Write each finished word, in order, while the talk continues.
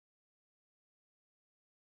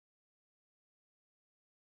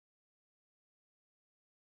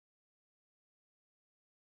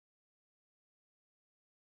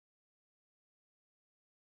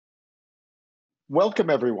Welcome,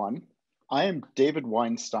 everyone. I am David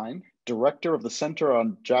Weinstein, Director of the Center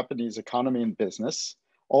on Japanese Economy and Business,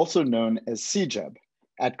 also known as CJEB,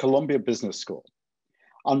 at Columbia Business School.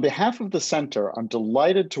 On behalf of the center, I'm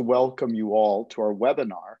delighted to welcome you all to our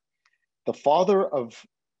webinar, The Father of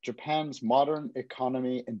Japan's Modern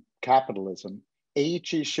Economy and Capitalism,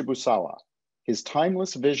 Eiichi Shibusawa, His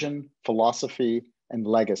Timeless Vision, Philosophy, and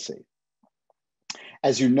Legacy.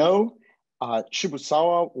 As you know,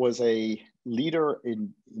 Shibusawa was a leader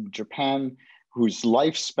in Japan whose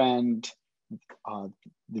life spanned the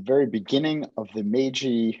very beginning of the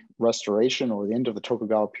Meiji Restoration, or the end of the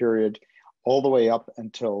Tokugawa period, all the way up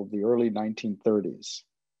until the early 1930s.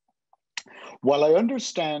 While I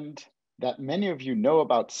understand that many of you know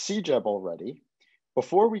about CJEB already,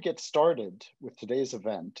 before we get started with today's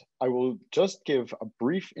event, I will just give a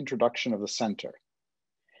brief introduction of the center.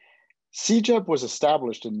 CJEB was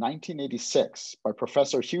established in 1986 by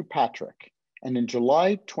Professor Hugh Patrick, and in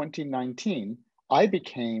July 2019, I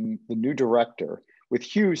became the new director, with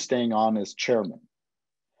Hugh staying on as chairman.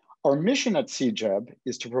 Our mission at CJEB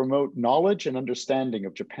is to promote knowledge and understanding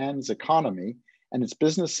of Japan's economy and its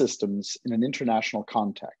business systems in an international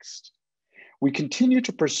context. We continue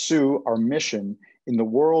to pursue our mission in the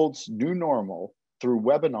world's new normal through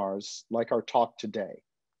webinars like our talk today.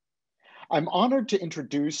 I'm honored to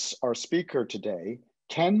introduce our speaker today,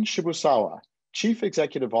 Ken Shibusawa, Chief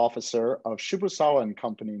Executive Officer of Shibusawa &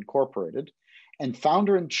 Company Incorporated, and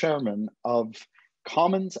founder and chairman of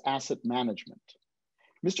Commons Asset Management.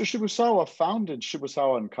 Mr. Shibusawa founded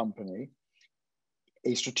Shibusawa & Company,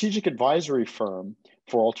 a strategic advisory firm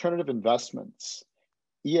for alternative investments,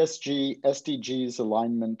 ESG, SDGs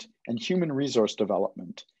alignment, and human resource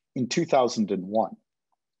development in 2001.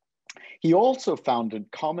 He also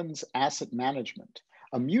founded Commons Asset Management,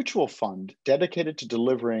 a mutual fund dedicated to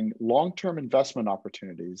delivering long-term investment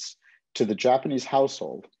opportunities to the Japanese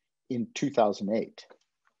household in 2008.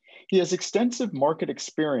 He has extensive market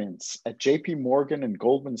experience at JP Morgan and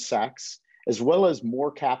Goldman Sachs, as well as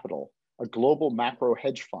More Capital, a global macro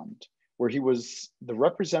hedge fund, where he was the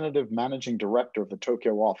representative managing director of the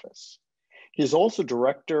Tokyo office. He is also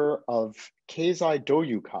director of Keizai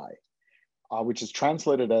Doyukai, which is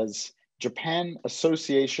translated as Japan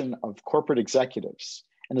Association of Corporate Executives,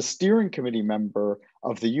 and a steering committee member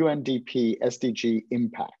of the UNDP SDG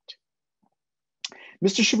Impact.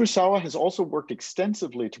 Mr. Shibusawa has also worked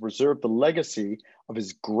extensively to preserve the legacy of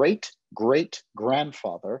his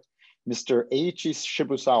great-great-grandfather, Mr. Eiichi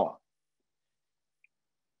Shibusawa.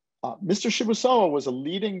 Mr. Shibusawa was a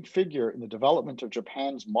leading figure in the development of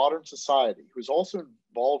Japan's modern society, who was also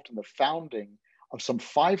involved in the founding of some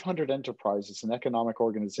 500 enterprises and economic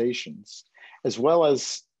organizations, as well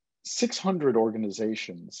as 600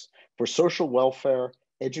 organizations for social welfare,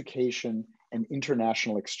 education, and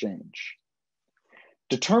international exchange.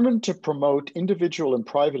 Determined to promote individual and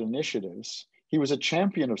private initiatives, he was a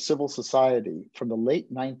champion of civil society from the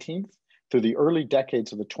late 19th through the early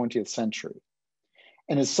decades of the 20th century.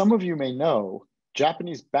 And as some of you may know,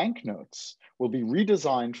 Japanese banknotes will be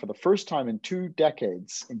redesigned for the first time in 2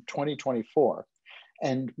 decades in 2024.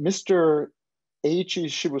 And Mr. Eiichi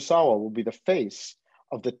Shibusawa will be the face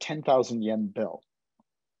of the 10,000 yen bill.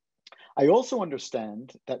 I also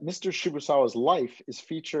understand that Mr. Shibusawa's life is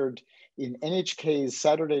featured in NHK's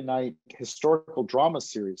Saturday night historical drama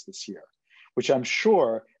series this year, which I'm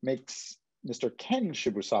sure makes Mr. Ken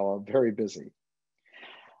Shibusawa very busy.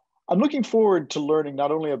 I'm looking forward to learning not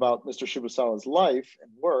only about Mr. Shibusawa's life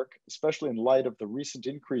and work, especially in light of the recent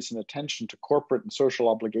increase in attention to corporate and social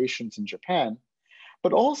obligations in Japan,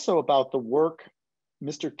 but also about the work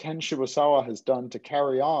Mr. Ken Shibusawa has done to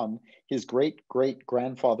carry on his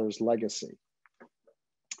great-great-grandfather's legacy.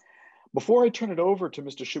 Before I turn it over to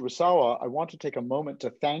Mr. Shibusawa, I want to take a moment to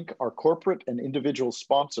thank our corporate and individual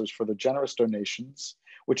sponsors for the generous donations,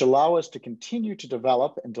 which allow us to continue to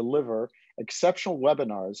develop and deliver exceptional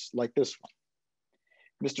webinars like this one.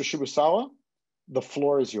 Mr. Shibusawa, the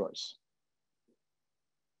floor is yours.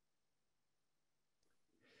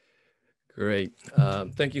 Great.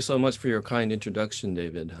 Thank you so much for your kind introduction,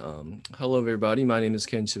 David. Hello, everybody. My name is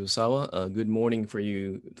Ken Shibusawa. Good morning for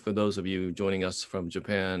you, for those of you joining us from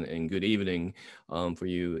Japan, and good evening for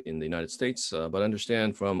you in the United States, but I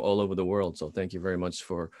understand from all over the world. So thank you very much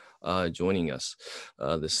for joining us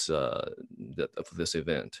for this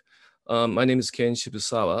event. My name is Ken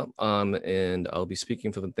Shibusawa, and I'll be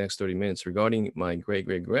speaking for the next 30 minutes regarding my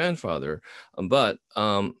great-great-grandfather. But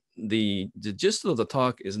the gist of the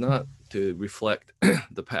talk is not to reflect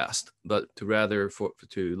the past, but to rather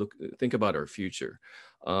think about our future.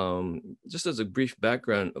 Just as a brief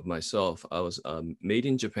background of myself, I was made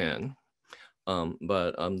in Japan.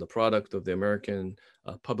 but I'm the product of the American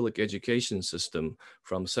public education system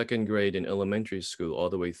from second grade in elementary school all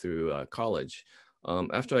the way through college.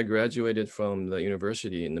 After I graduated from the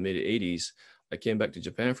university in the mid 80s, I came back to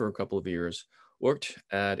Japan for a couple of years, worked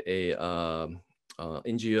at a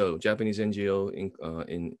NGO, Japanese NGO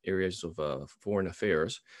in areas of foreign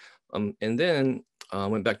affairs. And then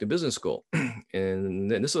went back to business school. And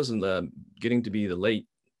then this was getting to be the late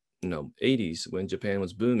 80s when Japan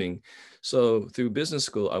was booming. So through business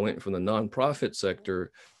school, I went from the nonprofit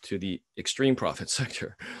sector to the extreme profit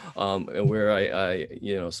sector, and where I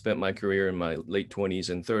spent my career in my late 20s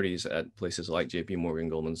and 30s at places like JP Morgan,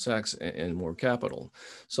 Goldman Sachs, and More Capital.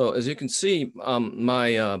 So as you can see,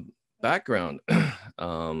 my background,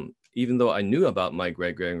 even though I knew about my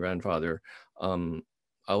great-grandfather,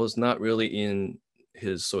 I was not really in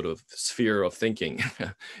his sort of sphere of thinking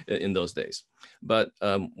in those days. But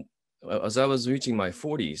as I was reaching my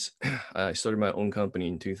 40s, I started my own company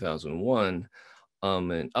in 2001.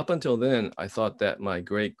 And up until then, I thought that my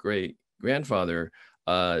great-grandfather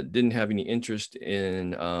didn't have any interest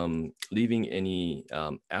in leaving any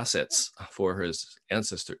assets for his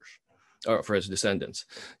ancestors or for his descendants,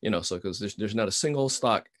 so because there's not a single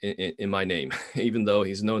stock in my name, even though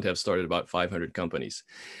he's known to have started about 500 companies.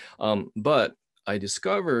 But I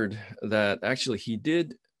discovered that actually he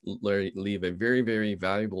did leave a very, very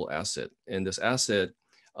valuable asset. And this asset,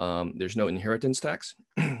 there's no inheritance tax,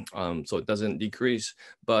 so it doesn't decrease,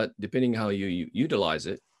 but depending how you utilize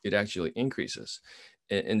it, it actually increases.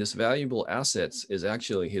 And this valuable assets is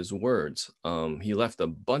actually his words. He left a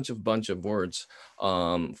bunch of words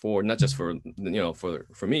for not just for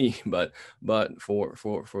for me, but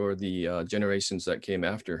for the generations that came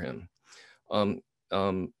after him. Um,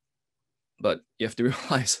 um, but you have to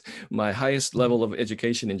realize my highest level of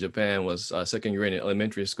education in Japan was second grade in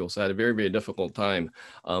elementary school. So I had a very, very difficult time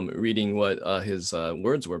reading what his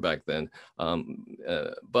words were back then.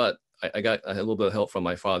 But I got a little bit of help from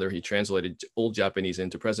my father. He translated old Japanese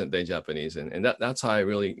into present day Japanese. And that's how I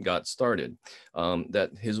really got started. That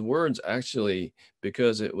his words actually,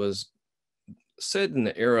 because it was said in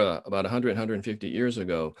the era about 100, 150 years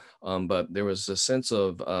ago, but there was a sense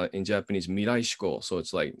of, in Japanese, mirai shiko. So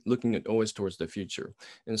it's like looking always towards the future.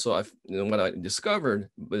 And so what I discovered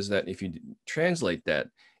was that if you translate that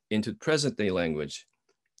into present day language,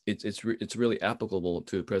 it's really applicable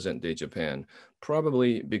to present day Japan,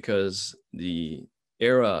 probably because the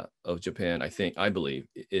era of Japan, I believe,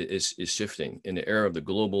 is shifting, and the era of the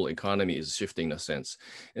global economy is shifting in a sense.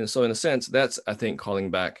 And so in a sense, that's, I think, calling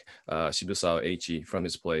back Shibusawa Eiichi from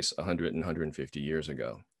his place 100 and 150 years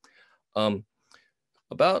ago.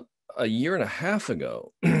 About a year and a half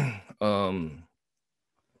ago,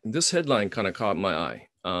 this headline kind of caught my eye.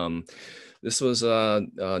 This was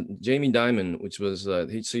Jamie Dimon, which was the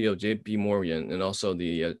CEO of JP Morgan and also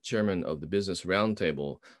the chairman of the Business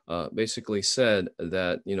Roundtable, basically said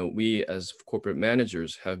that we as corporate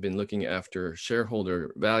managers have been looking after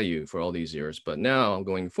shareholder value for all these years, but now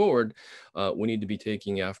going forward, we need to be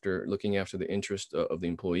looking after the interest of the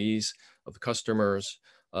employees, of the customers,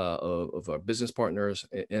 of our business partners,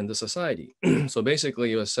 and the society. So basically,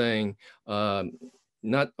 he was saying,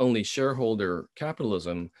 not only shareholder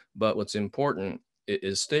capitalism, but what's important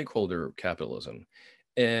is stakeholder capitalism.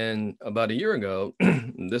 And about a year ago,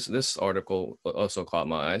 this article also caught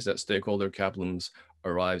my eyes, that stakeholder capitalism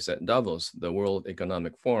arrives at Davos, the World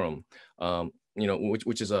Economic Forum,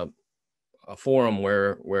 which is a forum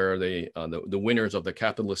where the winners of the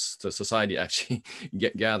capitalist society actually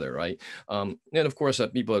gather, right? And of course,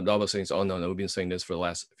 people at Davos saying, "Oh no, we've been saying this for the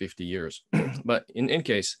last 50 years." But in any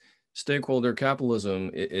case, stakeholder capitalism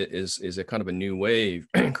is a kind of a new wave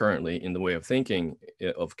currently in the way of thinking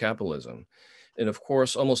of capitalism. And of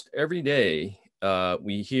course, almost every day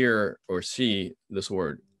we hear or see this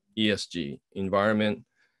word, ESG, environment,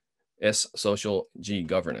 S, social, G,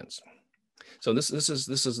 governance. So this is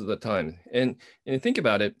the time. And think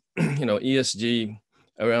about it, ESG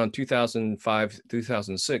around 2005,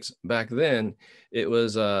 2006, back then, it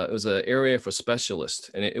was an area for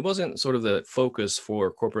specialists, and it wasn't sort of the focus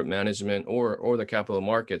for corporate management or the capital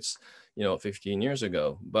markets, 15 years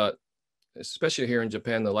ago. But especially here in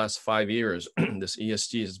Japan, the last 5 years, this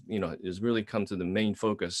ESG is really come to the main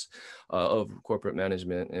focus of corporate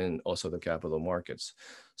management and also the capital markets.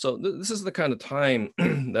 So this is the kind of time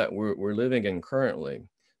that we're living in currently.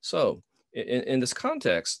 So in this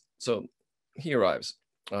context, so he arrives.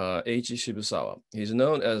 Eiichi Shibusawa. He's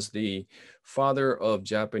known as the father of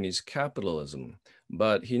Japanese capitalism,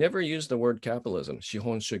 but he never used the word capitalism,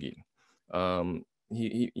 shihon shugi.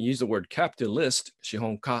 He used the word capitalist,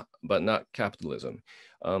 shihon-ka, but not capitalism.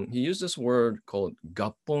 He used this word called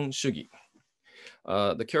gappon shugi.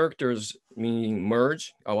 The characters meaning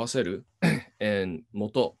merge, awaseru, and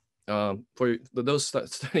moto. For those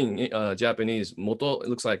studying Japanese, moto, it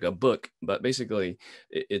looks like a book, but basically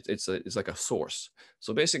it's like a source.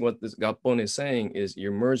 So basically what this gappon is saying is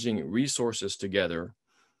you're merging resources together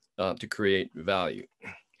to create value.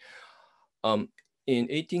 In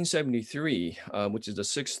 1873, which is the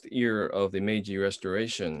 6th year of the Meiji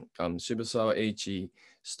Restoration, Shibusawa Eiichi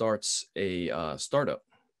starts a startup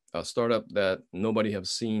that nobody have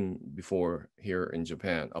seen before here in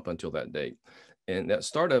Japan up until that date. And that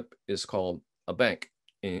startup is called a bank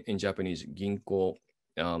in Japanese, ginko.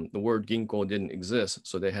 The word ginko didn't exist,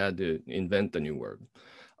 so they had to invent the new word.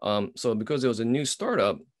 So because it was a new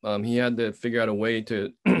startup, he had to figure out a way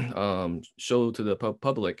to show to the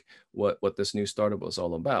public what this new startup was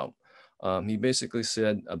all about. He basically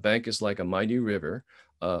said a bank is like a mighty river.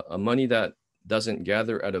 A money that doesn't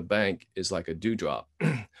gather at a bank is like a dewdrop.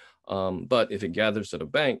 But if it gathers at a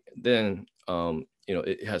bank, then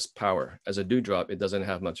it has power. As a dewdrop, it doesn't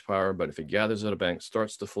have much power, but if it gathers at a bank,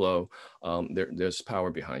 starts to flow, there's power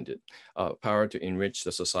behind it, power to enrich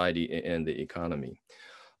the society and the economy.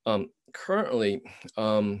 Currently,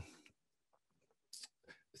 it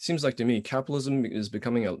seems like to me, capitalism is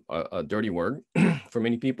becoming a dirty word for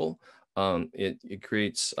many people. It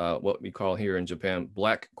creates what we call here in Japan,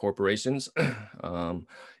 black corporations.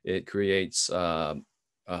 It creates, what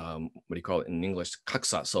do you call it in English,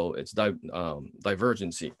 kaksa. So it's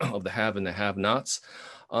divergency of the have and the have-nots.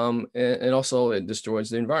 And also it destroys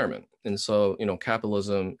the environment. And so,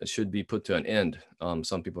 capitalism should be put to an end.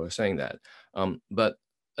 Some people are saying that. But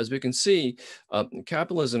as we can see,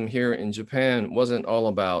 capitalism here in Japan wasn't all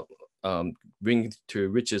about bringing to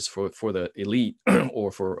riches for the elite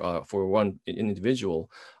or for one individual,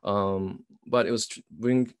 but it was to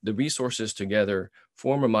bring the resources together,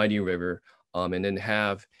 form a mighty river, and then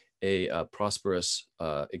have a prosperous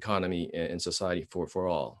economy and society for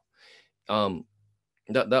all.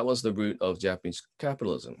 That was the root of Japanese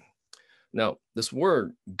capitalism. Now, this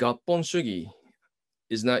word gappon shugi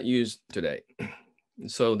is not used today.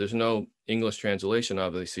 So there's no English translation,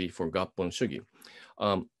 obviously, for gappon shugi.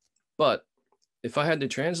 But if I had to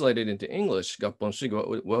translate it into English, gappon shugi,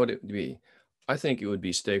 what would it be? I think it would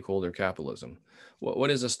be stakeholder capitalism. What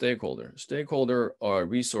is a stakeholder? Stakeholder are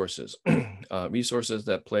resources, resources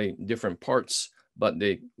that play different parts, but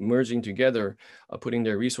they merging together, putting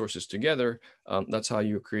their resources together. That's how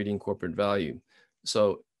you're creating corporate value.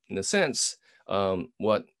 So in a sense,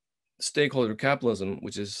 what stakeholder capitalism,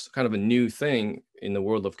 which is kind of a new thing in the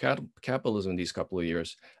world of capitalism these couple of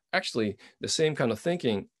years, actually the same kind of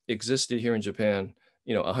thinking existed here in Japan,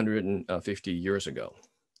 150 years ago.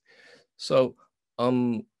 So,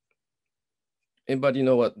 anybody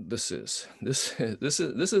know what this is? This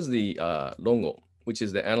is the Rongo, which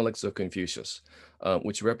is the Analects of Confucius,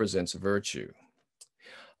 which represents virtue.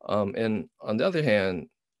 And on the other hand,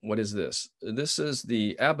 what is this? This is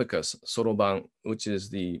the abacus, soroban, which is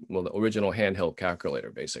the original handheld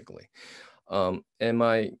calculator, basically. And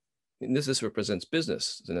this represents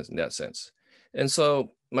business in that sense. And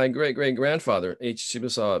so my great-great-grandfather, Eiichi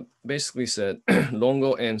Shibusawa, basically said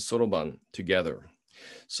Rongo and soroban together.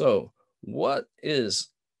 So what is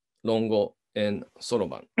Rongo and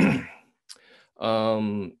soroban?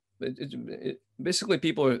 Basically,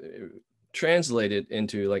 people translate it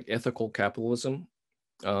into like ethical capitalism.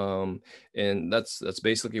 And that's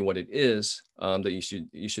basically what it is, that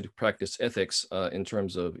you should practice ethics in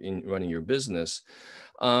terms of in running your business.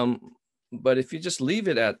 But if you just leave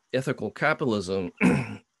it at ethical capitalism,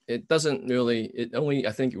 it doesn't really, it only,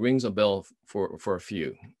 I think, rings a bell for a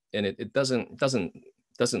few, and it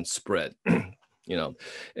doesn't spread,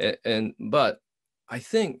 but I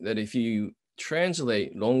think that if you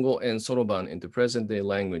translate Rongo and soroban into present day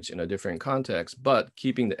language in a different context, but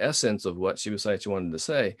keeping the essence of what Shibusawa wanted to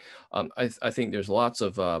say, I think there's lots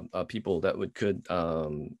of people that could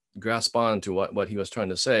grasp on to what he was trying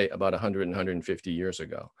to say about 100 and 150 years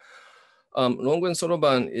ago. Rongo and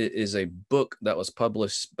soroban is a book that was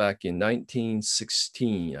published back in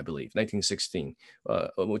 1916, I believe, 1916,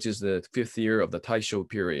 which is the 5th year of the Taisho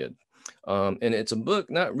period. And it's a book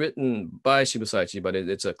not written by Shibusawa, but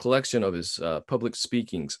it's a collection of his public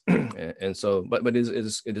speakings. And so, but it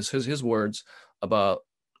is his words about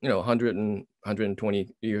 100 and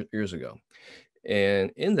 120 years ago.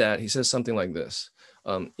 And in that, he says something like this: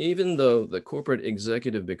 even though the corporate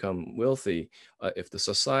executive become wealthy, if the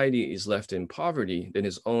society is left in poverty, then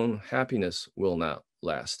his own happiness will not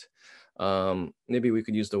last. Maybe we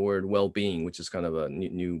could use the word well-being, which is kind of a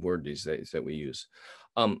new word these days that we use.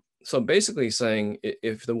 So basically saying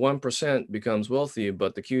if the 1% becomes wealthy,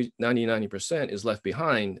 but the 99% is left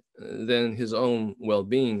behind, then his own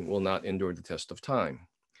well-being will not endure the test of time.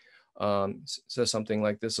 Says something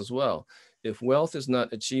like this as well. If wealth is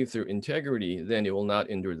not achieved through integrity, then it will not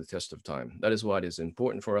endure the test of time. That is why it is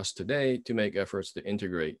important for us today to make efforts to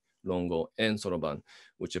integrate Rongo and Soroban,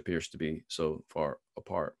 which appears to be so far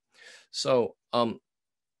apart. So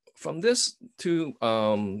from this two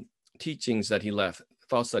teachings that he left,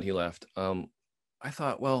 thoughts that he left, I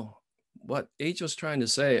thought, well, what H was trying to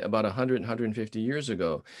say about 100, 150 years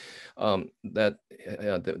ago, that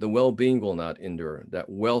the well-being will not endure, that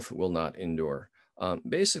wealth will not endure.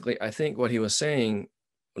 Basically, I think what he was saying,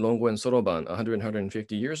 Rongo and Soroban, 100,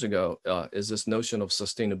 150 years ago, is this notion of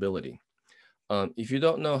sustainability. If you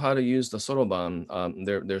don't know how to use the Soroban,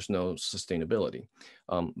 there's no sustainability.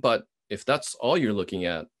 But if that's all you're looking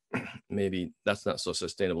at, maybe that's not so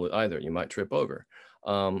sustainable either. You might trip over.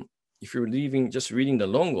 If you're just reading the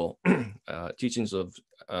Rongo teachings of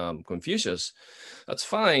Confucius, that's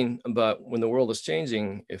fine. But when the world is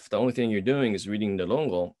changing, if the only thing you're doing is reading the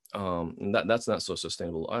Rongo, that's not so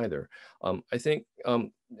sustainable either. I think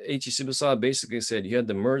Eiichi Shibusawa basically said you had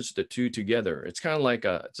to merge the two together. It's kind of like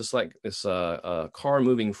just like this car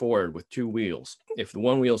moving forward with two wheels. If the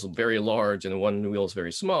one wheel is very large and the one wheel is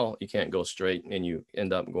very small, you can't go straight and you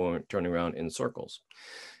end up turning around in circles.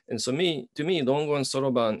 And so to me, Rongo and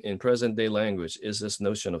Soroban in present day language is this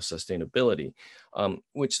notion of sustainability,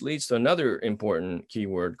 which leads to another important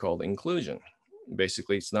keyword called inclusion.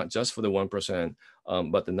 Basically, it's not just for the 1%,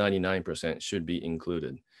 but the 99% should be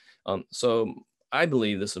included. So I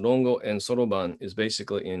believe this Rongo and Soroban is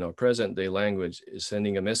basically in our present day language is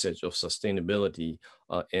sending a message of sustainability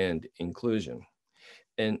and inclusion.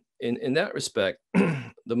 And in that respect,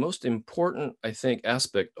 the most important, I think,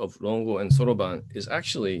 aspect of Rongo and Soroban is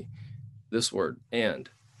actually this word, and.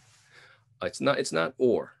 It's not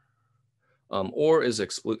or. Or is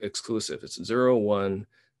exclusive. It's 0, 1,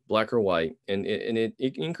 black or white, and it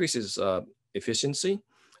increases efficiency.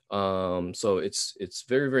 So it's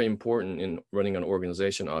very, very important in running an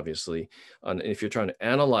organization, obviously. And if you're trying to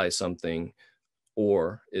analyze something,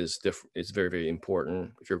 or is different. It's very, very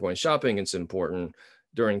important. If you're going shopping, it's important.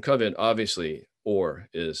 During COVID, obviously, or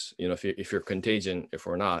is, if you're contagion, if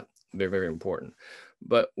we're not, very, very important.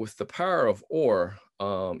 But with the power of or,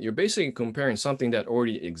 you're basically comparing something that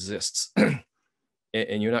already exists and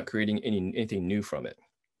you're not creating anything new from it.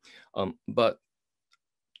 But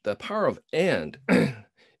the power of and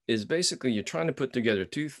is basically you're trying to put together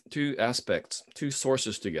two aspects, two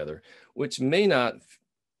sources together, which may not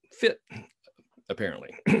fit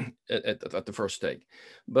apparently at the first take.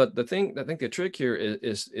 But I think the trick here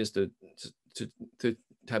is to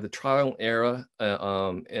have the trial and error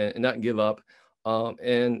and not give up.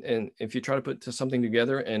 And if you try to put something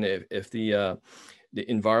together, and if the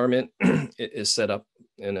environment is set up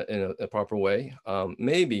in a proper way,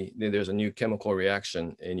 maybe there's a new chemical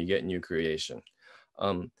reaction and you get new creation.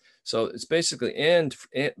 So it's basically, and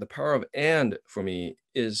the power of and for me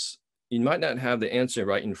is you might not have the answer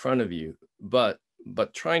right in front of you, but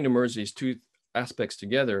trying to merge these two aspects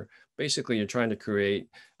together, basically you're trying to create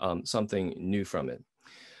something new from it.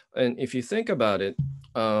 And if you think about it,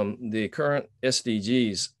 the current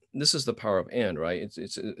SDGs, this is the power of and, right?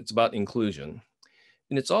 It's about inclusion.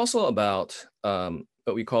 And it's also about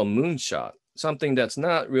what we call moonshot, something that's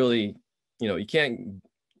not really,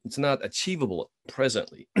 it's not achievable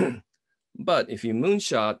presently. But if you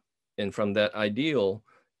moonshot and from that ideal,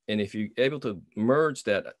 and if you're able to merge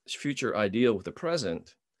that future ideal with the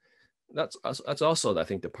present, that's also, I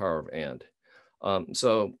think, the power of and.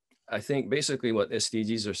 So I think basically what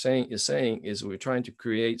SDGs are saying is we're trying to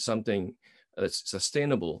create something that's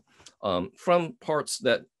sustainable from parts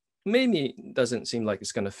that maybe doesn't seem like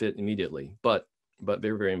it's going to fit immediately, but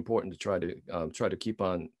very, very important to try to keep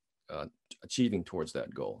on achieving towards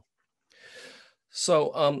that goal.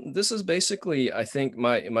 So this is basically, I think,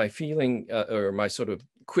 my feeling or my sort of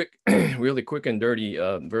quick, really quick and dirty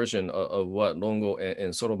version of what Rongo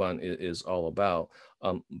and Soroban is all about.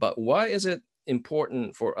 But why is it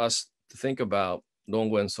important for us to think about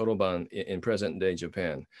Rongo and Soroban in present day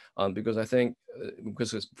Japan? Because I think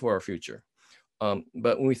because it's for our future.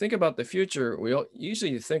 But when we think about the future, we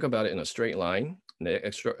usually think about it in a straight line, the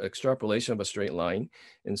extrapolation of a straight line.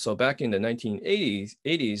 And so back in the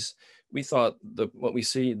 1980s, we thought what we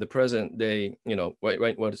see the present day,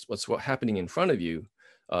 what's happening in front of you,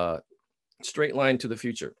 straight line to the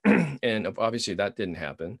future. And obviously that didn't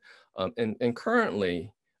happen. And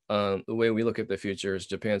currently, the way we look at the future is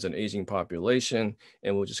Japan's an aging population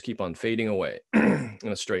and will just keep on fading away in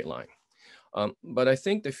a straight line. But I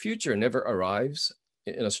think the future never arrives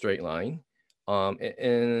in a straight line.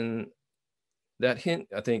 And that hint,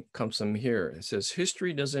 I think, comes from here. It says,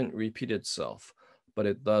 history doesn't repeat itself, but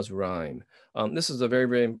it does rhyme. This is a very,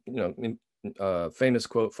 very, famous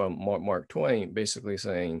quote from Mark Twain, basically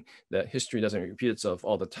saying that history doesn't repeat itself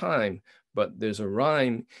all the time, but there's a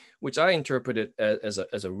rhyme, which I interpret it as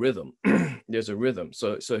a rhythm. There's a rhythm.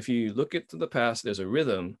 So if you look into the past, there's a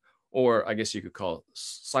rhythm, or I guess you could call it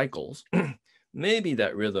cycles. Maybe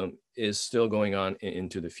that rhythm is still going on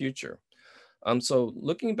into the future. So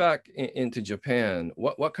looking back into Japan,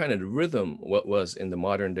 what kind of rhythm what was in the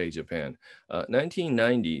modern day Japan?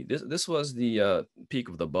 1990, this was the peak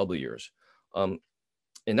of the bubble years.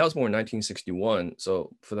 And that was born in 1961.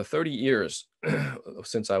 So for the 30 years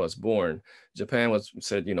since I was born, Japan was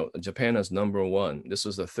said, Japan is number one. This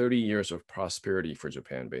was the 30 years of prosperity for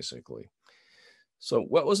Japan, basically. So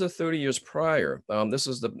what was the 30 years prior? This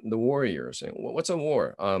is the war years. And what's a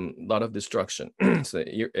war? A lot of destruction. It's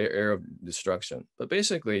the era of destruction. But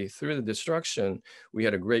basically, through the destruction, we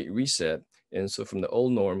had a great reset. And so from the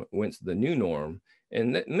old norm, went to the new norm.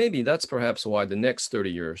 And maybe that's perhaps why the next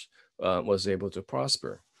 30 years was able to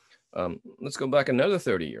prosper. Let's go back another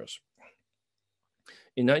 30 years.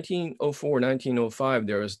 In 1904, 1905,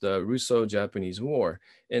 there was the Russo-Japanese War,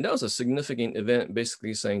 and that was a significant event,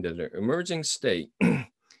 basically saying that an emerging state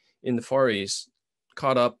in the Far East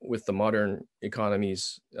caught up with the modern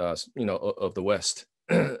economies, of the West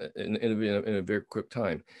in a very quick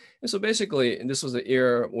time. And so basically, this was the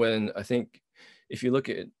era when I think, if you look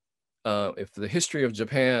at if the history of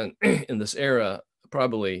Japan in this era,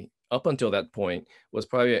 probably up until that point was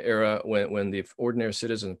probably an era when the ordinary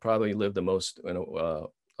citizens probably lived the most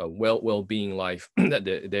a well-being life that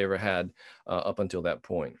they ever had up until that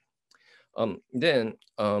point. Then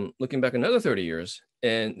looking back another 30 years,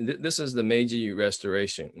 and this is the Meiji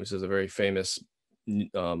Restoration, which is a very famous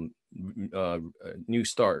new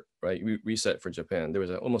start, right? Reset for Japan. There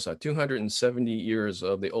was almost 270 years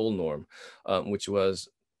of the old norm, which was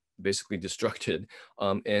basically destructed,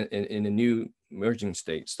 and in a new emerging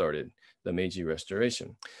state started, the Meiji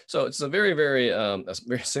Restoration. So it's a very, very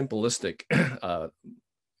simplistic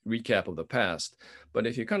recap of the past. But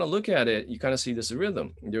if you kind of look at it, you kind of see this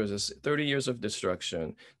rhythm. There was this 30 years of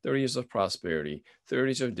destruction, 30 years of prosperity, 30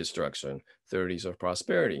 years of destruction, 30 years of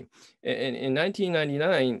prosperity. And in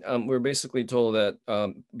 1999, we're basically told that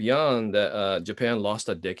beyond that, Japan lost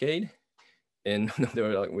a decade. And they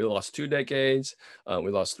were like, we lost 2 decades,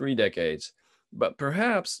 we lost 3 decades. But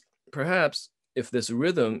perhaps if this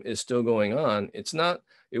rhythm is still going on,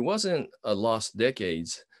 it wasn't a lost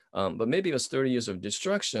decades, but maybe it was 30 years of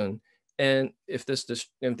destruction. And if this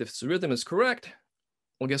rhythm is correct,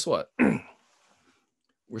 well, guess what?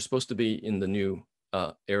 We're supposed to be in the new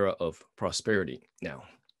era of prosperity now.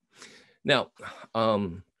 Now,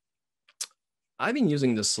 I've been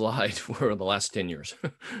using this slide for the last 10 years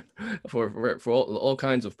for all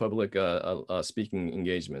kinds of public speaking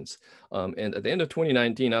engagements. And at the end of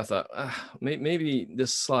 2019, I thought, maybe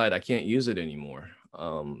this slide, I can't use it anymore.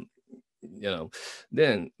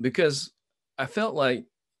 Then because I felt like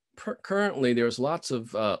currently there's lots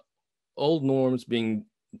of old norms being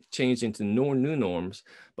changed into new norms,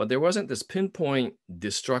 but there wasn't this pinpoint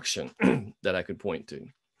destruction that I could point to.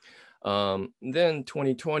 Then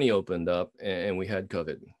 2020 opened up and we had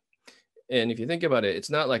COVID. And if you think about it, it's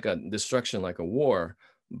not like a destruction like a war,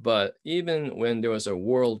 but even when there was a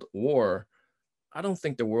world war, I don't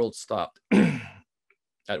think the world stopped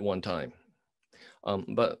at one time.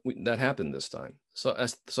 But that happened this time. So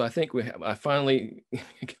I think I finally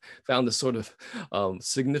found this sort of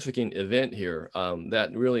significant event here that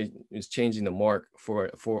really is changing the mark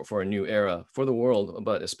for a new era for the world,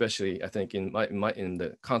 but especially I think in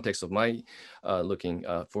the context of my looking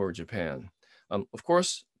for Japan. Of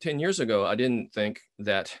course, 10 years ago, I didn't think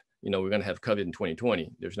that we're going to have COVID in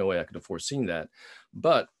 2020. There's no way I could have foreseen that.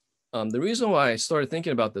 But the reason why I started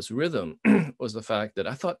thinking about this rhythm was the fact that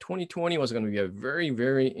I thought 2020 was going to be a very,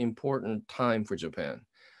 very important time for Japan.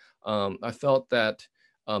 I felt that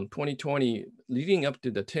 2020, leading up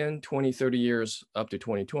to the 10, 20, 30 years up to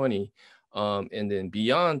 2020, and then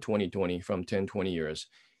beyond 2020 from 10, 20 years,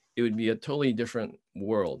 it would be a totally different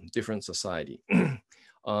world, different society.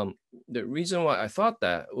 The reason why I thought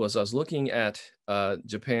that was I was looking at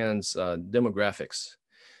Japan's demographics.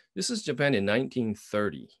 This is Japan in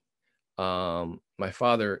 1930. My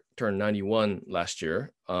father turned 91 last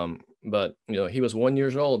year, but he was 1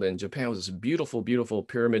 year old, and Japan was this beautiful, beautiful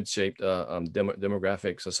pyramid-shaped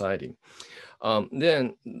demographic society.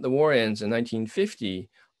 Then the war ends in 1950,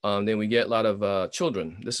 Then we get a lot of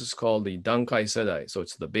children. This is called the Dankai Sedai. So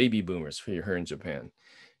it's the baby boomers for here in Japan.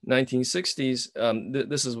 1960s,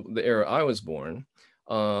 this is the era I was born.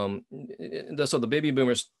 So the baby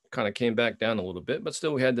boomers kind of came back down a little bit, but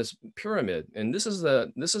still we had this pyramid. And this is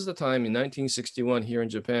the time in 1961 here in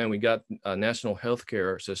Japan, we got a national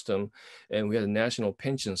healthcare system and we had a national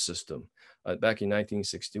pension system back in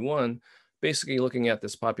 1961. Basically looking at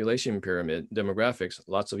this population pyramid, demographics,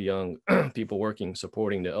 lots of young people working,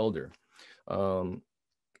 supporting the elder.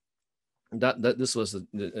 This was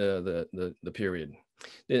the period.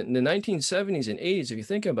 In the 1970s and 80s, if you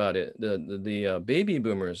think about it, the baby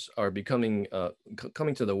boomers are becoming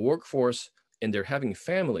coming to the workforce and they're having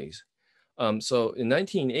families. So in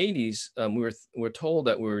 1980s, we're told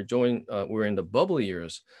that we're in the bubble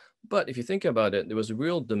years. But if you think about it, there was a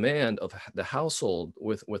real demand of the household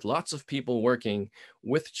with lots of people working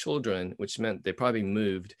with children, which meant they probably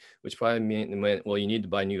moved, which probably meant, well, you need to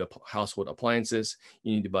buy new household appliances,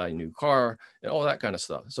 you need to buy a new car, and all that kind of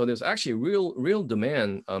stuff. So there's actually real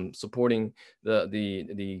demand supporting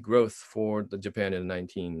the growth for the Japan in the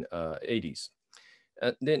 1980s.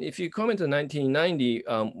 Then if you come into 1990,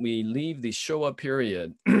 we leave the Showa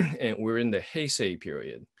period and we're in the Heisei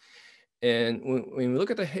period. And when we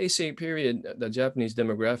look at the Heisei period, the Japanese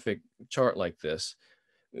demographic chart like this,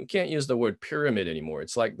 we can't use the word pyramid anymore.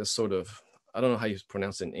 It's like this sort of, I don't know how you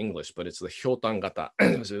pronounce it in English, but it's the hyotangata.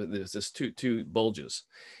 So there's this two bulges.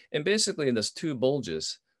 And basically there's two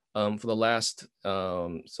bulges for the last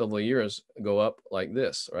several years go up like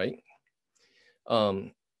this, right?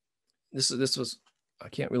 This was, I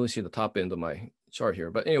can't really see the top end of my chart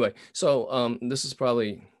here, but anyway, so this is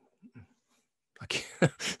probably, I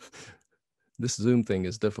can't, this Zoom thing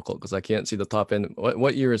is difficult because I can't see the top end.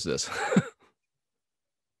 What year is this?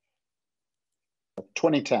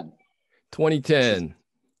 2010. 2010,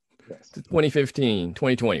 yes. 2015,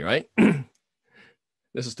 2020, right?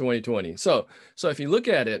 This is 2020. So if you look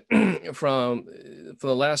at it for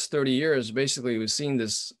the last 30 years, basically we've seen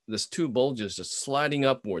this two bulges just sliding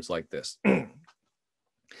upwards like this.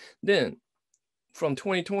 Then from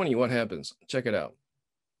 2020, what happens? Check it out.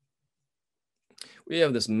 We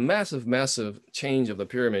have this massive change of the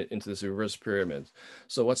pyramid into this reverse pyramid.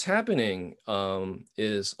 So what's happening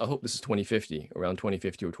is, I hope this is 2050, around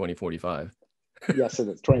 2050 or 2045. Yes, it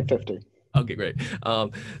is 2050. Okay, great.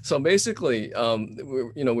 So basically,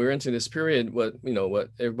 we're into this period, what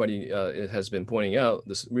everybody has been pointing out,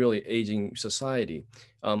 this really aging society.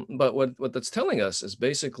 But what that's telling us is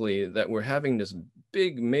basically that we're having this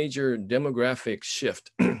big major demographic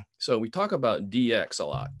shift. So we talk about DX a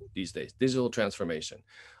lot these days, digital transformation.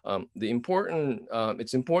 It's important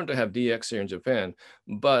to have DX here in Japan,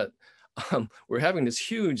 but we're having this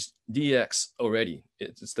huge DX already.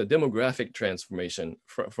 It's the demographic transformation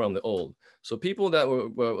from the old. So people that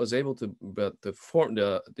was able to form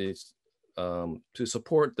to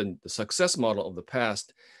support the success model of the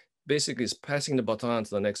past, basically is passing the baton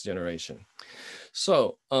to the next generation.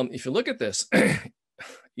 So if you look at this,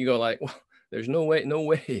 you go like, well, there's no way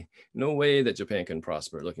that Japan can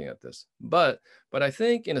prosper looking at this. But I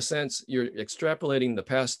think in a sense, you're extrapolating the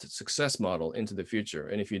past success model into the future.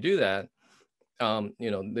 And if you do that,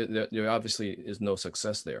 there obviously is no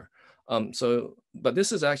success there. But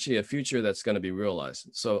this is actually a future that's going to be realized.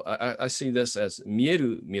 So I see this as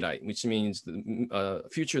mieru mirai, which means the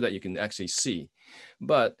future that you can actually see.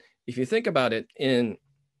 But if you think about it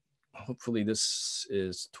hopefully this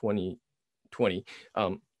is 2020.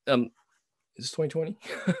 Is this 2020?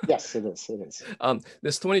 Yes, it is. It is.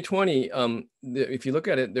 This 2020, if you look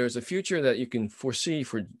at it, there's a future that you can foresee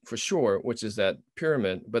for sure, which is that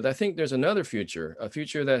pyramid. But I think there's another future, a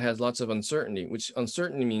future that has lots of uncertainty, which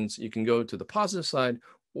uncertainty means you can go to the positive side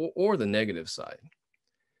or the negative side.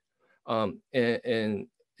 And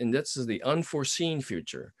this is the unforeseen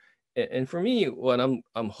future. And for me, what I'm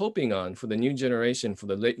hoping on for the new generation, for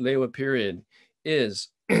the Reiwa period is,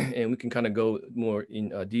 and we can kind of go more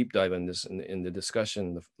in a deep dive on this in the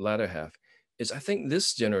discussion, the latter half, is I think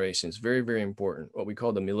this generation is very, very important, what we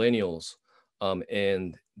call the millennials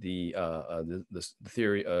and the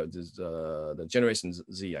theory, the Generation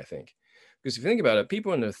Z, I think. Because if you think about it,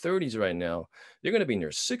 people in their 30s right now, they're going to be in their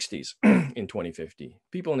 60s in 2050.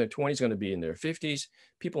 People in their 20s are going to be in their 50s.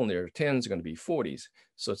 People in their 10s are going to be 40s.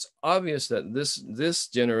 So it's obvious that this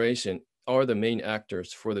generation are the main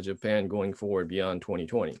actors for the Japan going forward beyond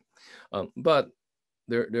 2020. But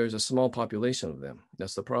there's a small population of them.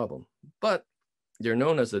 That's the problem. But they're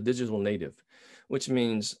known as the digital native, which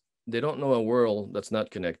means they don't know a world that's not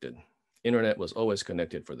connected. Internet was always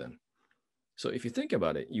connected for them. So if you think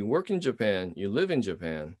about it, you work in Japan, you live in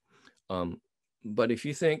Japan, But if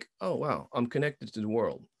you think, oh, wow, I'm connected to the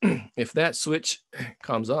world. If that switch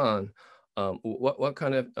comes on, what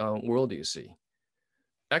kind of world do you see?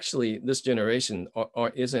 Actually, this generation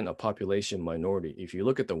isn't a population minority. If you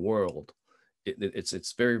look at the world,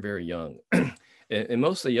 it's very, very young. And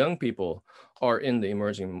most of the young people are in the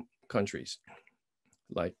emerging countries,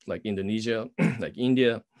 like Indonesia, like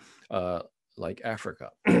India, like Africa,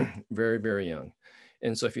 very, very young.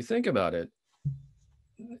 And so if you think about it,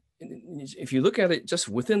 if you look at it just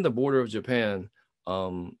within the border of Japan,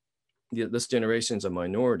 this generation is a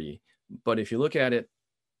minority. But if you look at it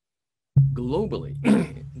globally,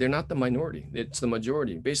 they're not the minority, it's the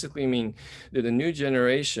majority. Basically, I mean, they're the new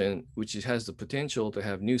generation, which has the potential to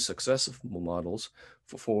have new successful models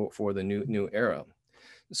for the new era.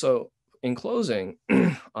 So in closing,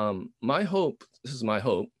 my hope, this is my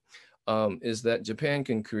hope, is that Japan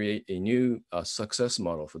can create a new success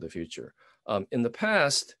model for the future. In the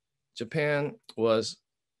past, Japan was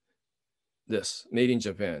this, made in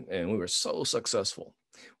Japan, and we were so successful.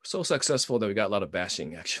 So successful that we got a lot of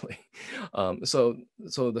bashing, actually. So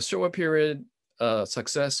the Showa period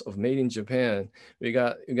success of made in Japan, we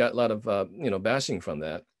got a lot of bashing from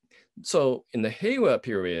that. So in the Heiwa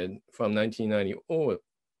period from 1990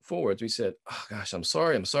 forwards, we said, oh gosh, I'm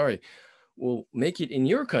sorry. We'll make it in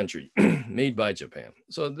your country, made by Japan.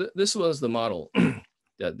 So this was the model.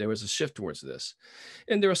 That there was a shift towards this.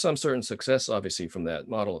 And there was some certain success, obviously, from that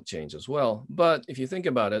model change as well. But if you think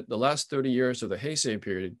about it, the last 30 years of the Heisei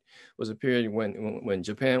period was a period when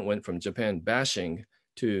Japan went from Japan bashing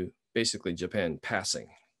to basically Japan passing.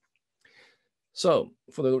 So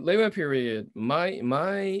for the Reiwa period,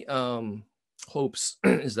 my hopes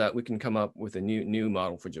is that we can come up with a new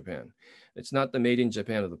model for Japan. It's not the made in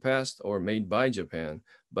Japan of the past or made by Japan,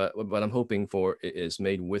 but what I'm hoping for is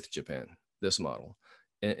made with Japan, this model.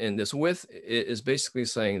 And this with is basically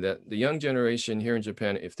saying that the young generation here in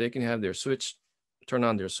Japan, if they can have their switch, turn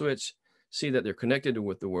on their switch, see that they're connected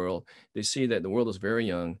with the world, they see that the world is very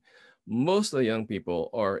young. Most of the young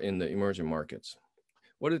people are in the emerging markets.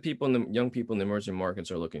 What do young people in the emerging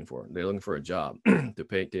markets are looking for? They're looking for a job to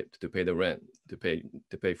pay the rent, to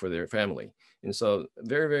pay for their family. And so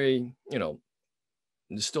very, very,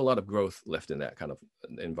 there's still a lot of growth left in that kind of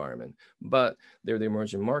environment, but they're the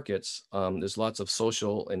emerging markets. There's lots of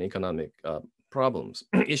social and economic problems,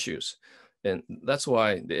 issues, and that's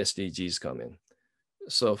why the SDGs come in.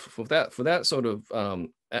 So for that sort of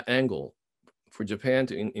angle, for Japan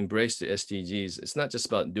to embrace the SDGs, it's not just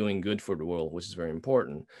about doing good for the world, which is very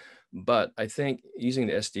important, but I think using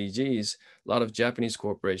the SDGs, a lot of Japanese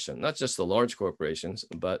corporations, not just the large corporations,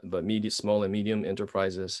 but small and medium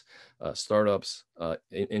enterprises, startups,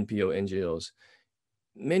 NPO, NGOs,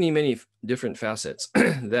 many different facets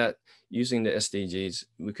that using the SDGs,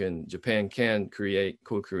 Japan can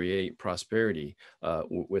co-create prosperity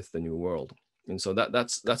with the new world. And so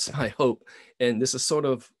that's my hope. And this is sort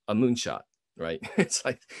of a moonshot, right? It's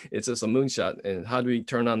just a moonshot. And how do we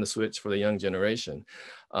turn on the switch for the young generation?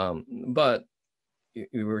 But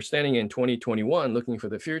we were standing in 2021 looking for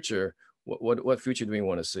the future. What future do we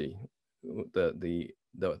want to see? The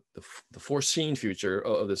foreseen future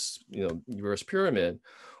of this reverse pyramid,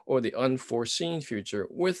 or the unforeseen future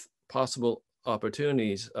with possible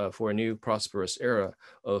opportunities for a new prosperous era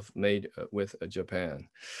of made with Japan.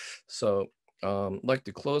 So I'd like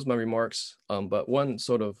to close my remarks, but one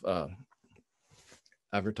sort of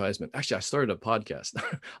advertisement. Actually, I started a podcast.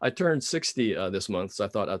 I turned 60 this month, so I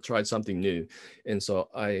thought I'd try something new. And so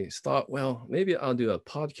I thought, well, maybe I'll do a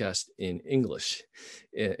podcast in English.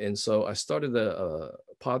 And so I started a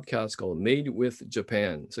podcast called Made with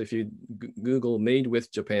Japan. So if you Google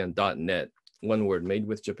madewithjapan.net, one word,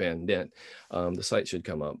 madewithjapan.net, the site should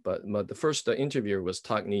come up. But the first interviewer was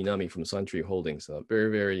Takni Nami from Suntree Holdings.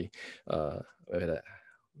 Very, very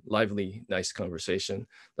lively, nice conversation.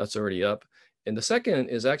 That's already up. And the second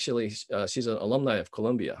is actually, she's an alumni of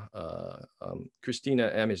Columbia,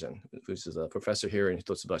 Christina Amijan, who's a professor here in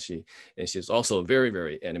Hitotsubashi, and she's also very,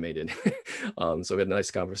 very animated. So we had a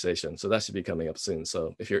nice conversation. So that should be coming up soon.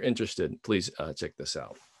 So if you're interested, please check this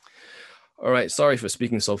out. All right, sorry for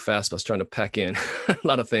speaking so fast, but I was trying to pack in a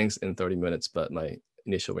lot of things in 30 minutes, but my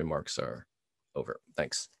initial remarks are over.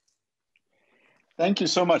 Thanks. Thank you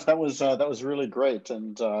so much. That was really great,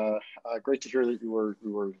 and great to hear that you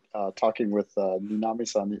were talking with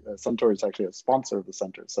Ninami-san. Suntory is actually a sponsor of the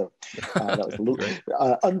center, so that was a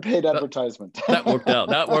little unpaid advertisement. That worked out.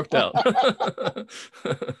 That worked out.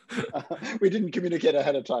 We didn't communicate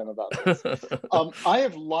ahead of time about this. I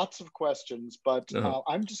have lots of questions, but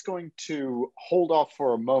I'm just going to hold off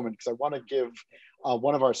for a moment because I want to give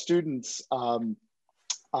one of our students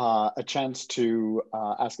a chance to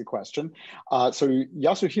ask a question. So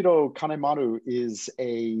Yasuhiro Kanemaru is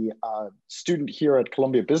a student here at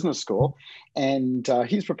Columbia Business School, and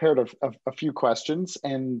he's prepared a few questions,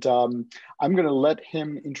 and I'm going to let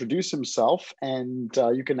him introduce himself, and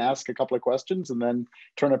you can ask a couple of questions and then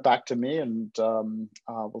turn it back to me, and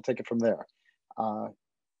we'll take it from there.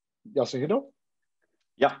 Yasuhiro?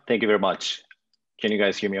 Yeah, thank you very much. Can you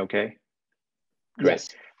guys hear me okay? Great. Yes.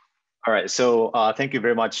 All right, so thank you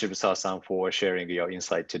very much, Shibusawa-san, for sharing your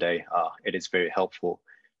insight today. It is very helpful.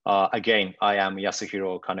 Again, I am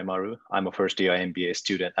Yasuhiro Kanemaru. I'm a first-year MBA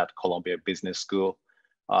student at Columbia Business School.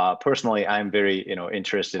 Personally, I'm very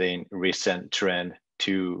interested in recent trend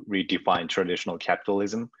to redefine traditional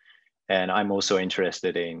capitalism. And I'm also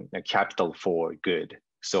interested in capital for good.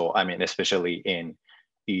 So, I mean, especially in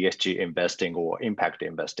ESG investing or impact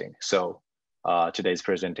investing. So today's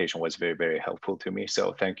presentation was very, very helpful to me.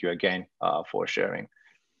 So thank you again for sharing.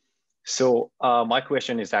 So my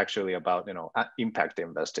question is actually about impact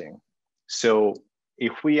investing. So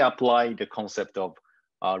if we apply the concept of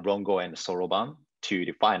Rongo and Soroban to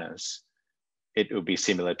the finance, it would be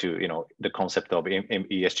similar to the concept of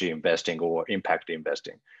ESG investing or impact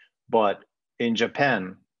investing. But in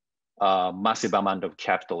Japan, massive amount of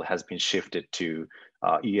capital has been shifted to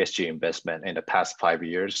ESG investment in the past 5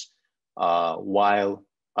 years, while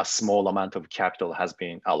a small amount of capital has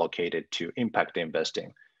been allocated to impact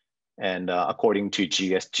investing. And according to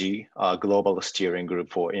GSG, Global Steering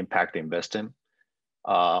Group for Impact Investing,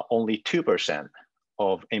 only 2%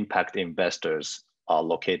 of impact investors are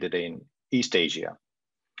located in East Asia.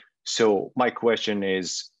 So my question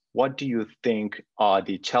is, what do you think are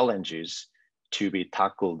the challenges to be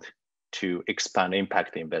tackled to expand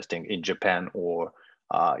impact investing in Japan or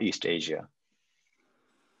East Asia?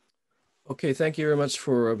 Okay, thank you very much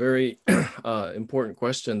for a very important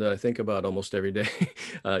question that I think about almost every day,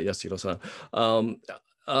 Yasuhiro-san.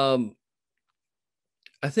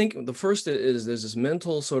 I think the first is there's this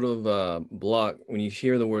mental sort of block when you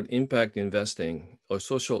hear the word impact investing or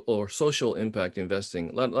social impact investing.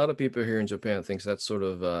 A lot of people here in Japan thinks that's sort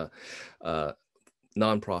of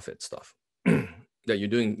nonprofit stuff. That you're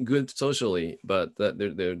doing good socially, but that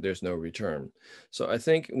there's no return. So I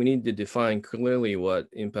think we need to define clearly what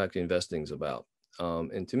impact investing is about.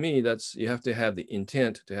 And to me, you have to have the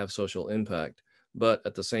intent to have social impact, but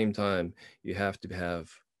at the same time, you have to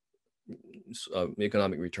have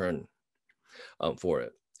economic return for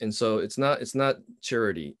it. And so it's not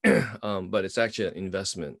charity, but it's actually an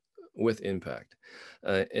investment with impact.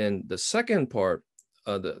 And the second part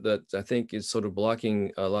that I think is sort of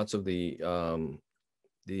blocking lots of the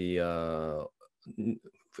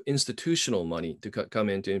institutional money to come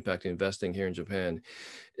into impact investing here in Japan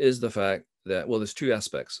is the fact that, well, there's two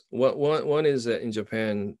aspects. One is that in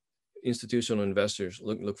Japan, institutional investors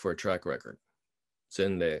look for a track record,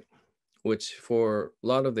 sende, which for a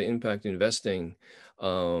lot of the impact investing,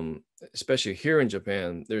 especially here in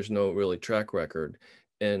Japan, there's no really track record.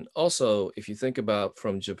 And also, if you think about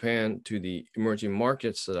from Japan to the emerging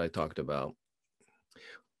markets that I talked about,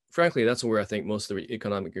 frankly, that's where I think most of the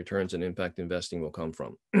economic returns in impact investing will come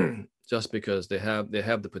from, just because they have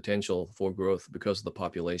the potential for growth because of the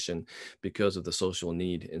population, because of the social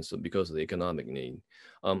need, and so because of the economic need.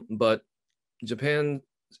 But Japan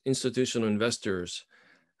institutional investors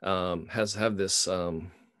have this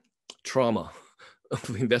trauma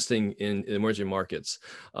of investing in emerging markets.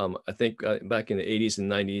 I think back in the 80s and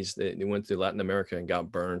 90s, they went to Latin America and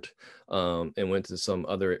got burnt, and went to some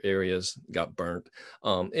other areas, got burnt.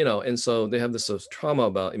 And so they have this trauma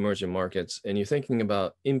about emerging markets, and you're thinking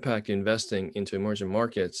about impact investing into emerging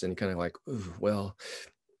markets, and you're kind of like, ooh, well,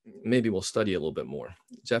 maybe we'll study a little bit more.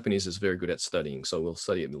 Japanese is very good at studying, so we'll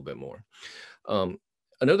study it a little bit more.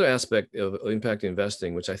 Another aspect of impact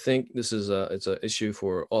investing, which I think this is it's an issue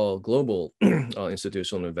for all global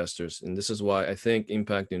institutional investors, and this is why I think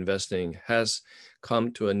impact investing has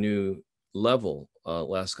come to a new level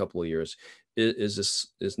last couple of years, is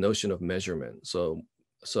this notion of measurement. So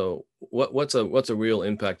what's a real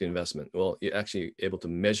impact investment? Well, you're actually able to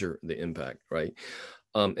measure the impact, right?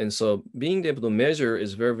 And so being able to measure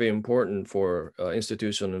is very, very important for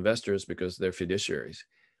institutional investors because they're fiduciaries.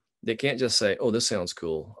 They can't just say, oh, this sounds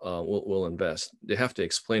cool, we'll invest. They have to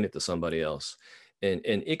explain it to somebody else. And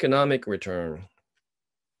economic return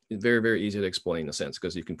is very, very easy to explain in a sense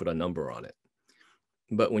because you can put a number on it.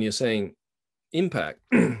 But when you're saying impact,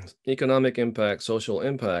 economic impact, social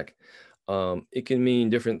impact, it can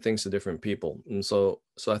mean different things to different people. And so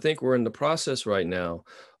I think we're in the process right now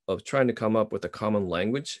of trying to come up with a common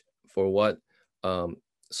language for what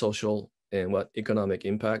social and what economic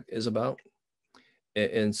impact is about.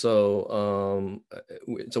 And so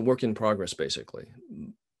it's a work in progress, basically.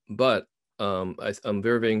 But I'm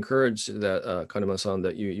very, very encouraged that Kanema-san,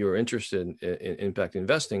 that you're interested in impact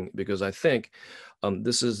investing, because I think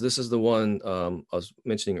this is the one I was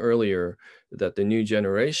mentioning earlier, that the new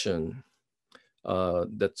generation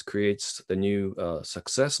that creates the new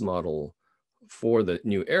success model for the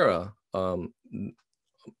new era.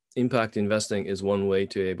 Impact investing is one way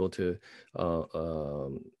to able to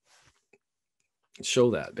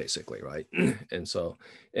show that, basically, right? And so,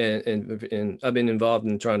 and I've been involved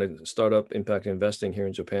in trying to start up impact investing here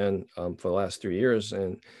in Japan for the last 3 years,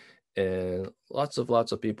 and lots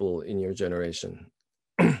of people in your generation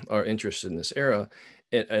are interested in this era.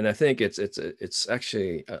 And I think it's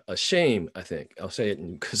actually a shame. I think I'll say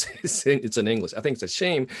it because it's in English. I think it's a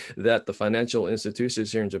shame that the financial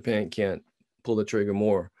institutions here in Japan can't pull the trigger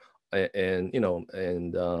more, and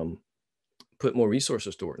put more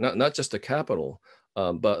resources toward not just the capital,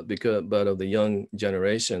 but of the young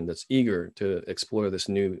generation that's eager to explore this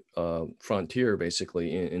new frontier,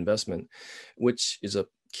 basically, in investment, which is a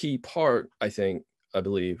key part, I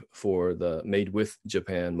believe, for the Made with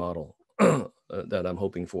Japan model that I'm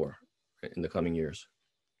hoping for in the coming years.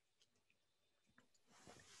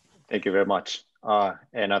 Thank you very much.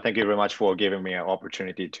 And thank you very much for giving me an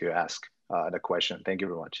opportunity to ask the question. Thank you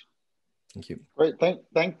very much. Thank you. Great.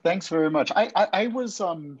 Thanks very much. I was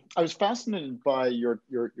fascinated by your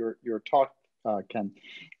talk, Ken,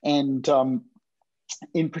 and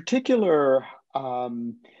in particular,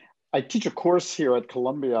 I teach a course here at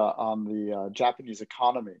Columbia on the Japanese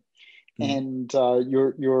economy, and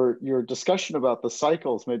your discussion about the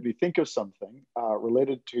cycles made me think of something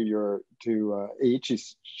related to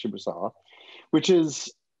Eiichi Shibusawa, which is,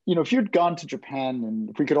 if you'd gone to Japan, and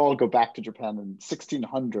if we could all go back to Japan in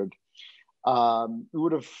 1600. We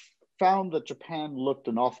would have found that Japan looked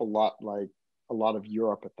an awful lot like a lot of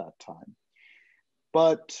Europe at that time.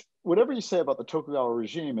 But whatever you say about the Tokugawa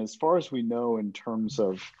regime, as far as we know in terms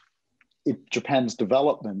of Japan's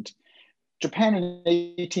development, Japan in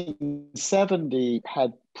 1870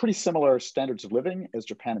 had pretty similar standards of living as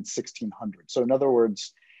Japan in 1600. So in other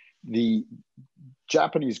words, the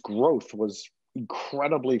Japanese growth was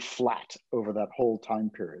incredibly flat over that whole time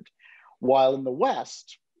period. While in the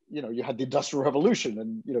West, you had the Industrial Revolution,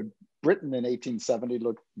 and Britain in 1870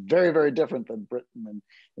 looked very, very different than Britain in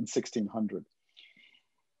 1600.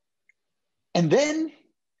 And then,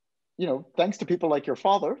 thanks to people like your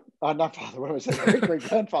father, not father, what do I say, great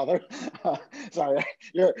grandfather. Sorry,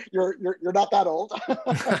 you're not that old.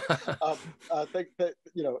 Think that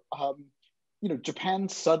Japan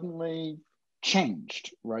suddenly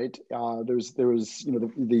changed, right? There was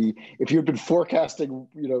if you had been forecasting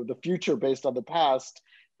the future based on the past,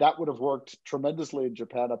 that would have worked tremendously in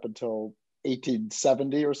Japan up until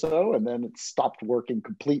 1870 or so, and then it stopped working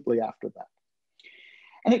completely after that.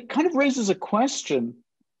 And it kind of raises a question.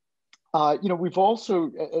 We've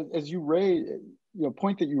also, as you raised,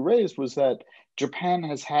 point that you raised was that Japan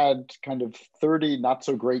has had kind of 30 not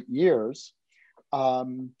so great years,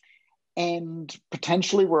 and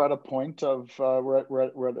potentially we're at a point of we're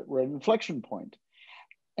at an inflection point.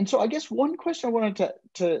 And so I guess one question I wanted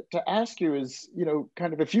to ask you is,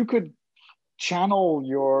 kind of if you could channel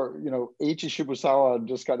your, Eiichi Shibusawa, and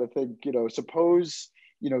just kind of think, suppose,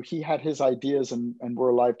 he had his ideas and we're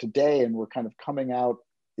alive today, and we're kind of coming out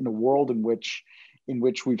in a world in which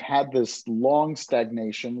we've had this long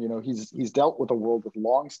stagnation. He's dealt with a world with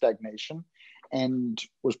long stagnation and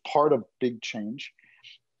was part of big change.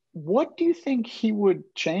 What do you think he would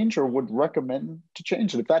change or would recommend to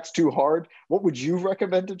change? And if that's too hard, what would you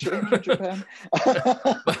recommend to change in Japan?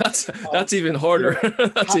 that's even harder.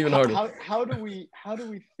 That's even harder. How do we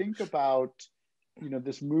think about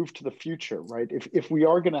this move to the future, right? If we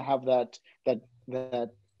are going to have that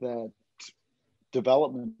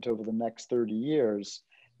development over the next 30 years,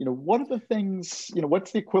 what are the things?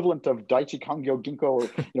 What's the equivalent of Daiichi Kangyo Ginko or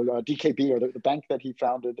DKB or the bank that he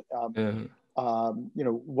founded?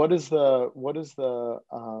 What is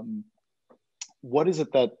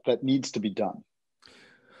it that needs to be done?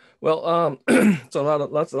 Well,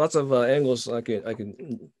 it's lots of angles I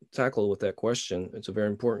can tackle with that question. It's a very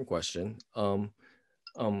important question. I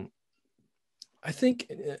think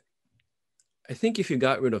if you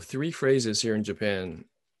got rid of 3 phrases here in Japan,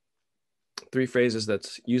 3 phrases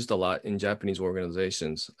that's used a lot in Japanese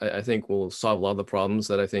organizations, I think will solve a lot of the problems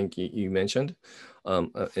that I think you mentioned.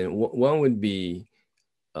 And one would be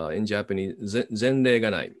in Japanese, zenrei ga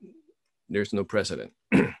nai. There's no precedent.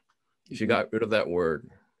 If you got rid of that word.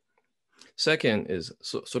 Second is,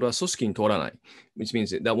 それは組織に通らない, which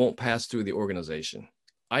means that won't pass through the organization.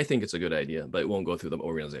 I think it's a good idea, but it won't go through the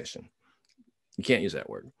organization. You can't use that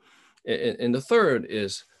word. And the third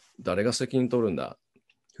is 誰が責任取るんだ?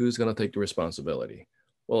 Who's going to take the responsibility?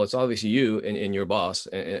 Well, it's obviously you and your boss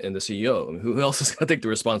and the CEO. I mean, who else is going to take the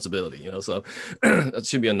responsibility? You know, so that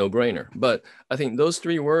should be a no-brainer. But I think those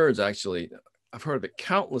three words, actually, I've heard of it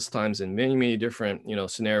countless times in many, many different, you know,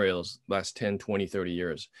 scenarios last 10, 20, 30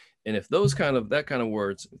 years. And if that kind of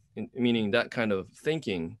words, meaning that kind of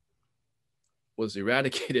thinking, was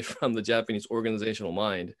eradicated from the Japanese organizational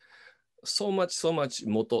mind, so much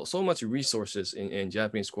resources in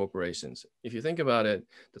Japanese corporations. If you think about it,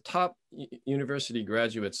 the top university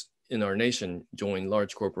graduates in our nation join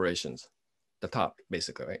large corporations. The top,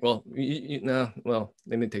 basically, right? Well,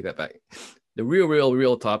 let me take that back. The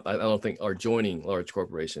real top, I don't think, are joining large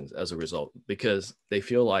corporations as a result, because they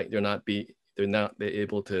feel like they're not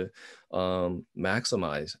able to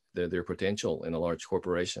maximize their potential in a large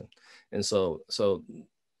corporation. And so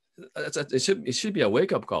it should be a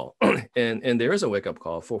wake-up call. and there is a wake-up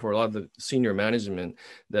call for a lot of the senior management,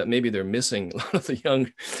 that maybe they're missing a lot of the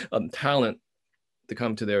young talent to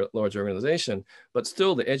come to their large organization, but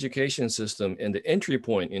still the education system and the entry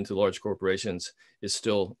point into large corporations is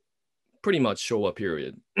still pretty much Showa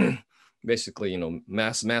period. Basically, you know,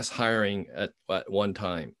 mass hiring at one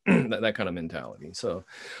time, that kind of mentality. So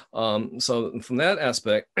from that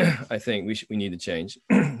aspect, I think we need to change.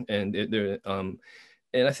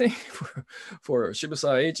 And I think for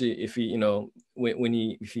Shibusawa Eiichi, if he, you know,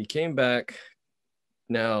 if he came back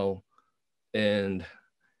now and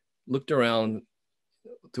looked around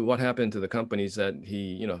to what happened to the companies that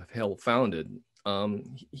he, you know, founded,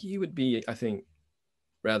 he would be, I think,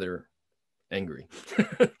 rather angry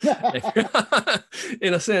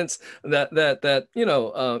in a sense that you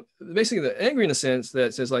know, basically the angry in a sense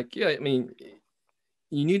that says, like, yeah, I mean,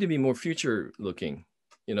 you need to be more future looking,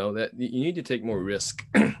 you know, that you need to take more risk.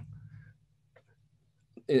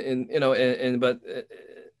 and you know, but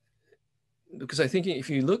because I think if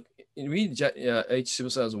you read Eiichi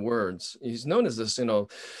Shibusawa's words, he's known as this, you know,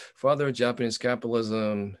 father of Japanese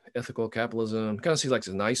capitalism, ethical capitalism, kind of seems like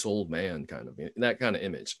a nice old man, kind of that kind of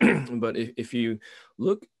image. But if you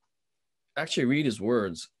actually read his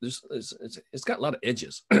words, it's got a lot of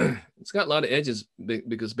edges. It's got a lot of edges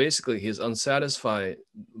because basically he's unsatisfied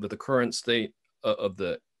with the current state of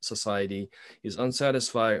the society. He's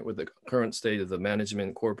unsatisfied with the current state of the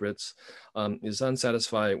management corporates. Is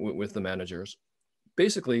unsatisfied with the managers,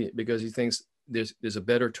 basically because he thinks there's a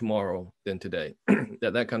better tomorrow than today.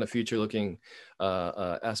 that kind of future looking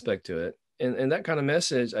aspect to it. And that kind of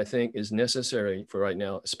message, I think, is necessary for right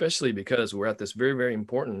now, especially because we're at this very, very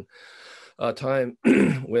important time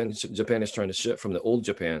when Japan is trying to shift from the old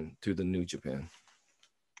Japan to the new Japan.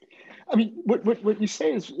 I mean, what you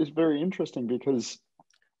say is very interesting, because,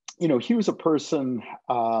 you know, he was a person,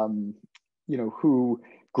 you know, who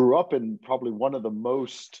grew up in probably one of the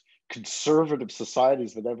most conservative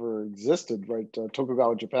societies that ever existed, right?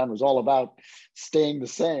 Tokugawa Japan was all about staying the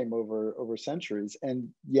same over centuries, and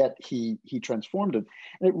yet he transformed it.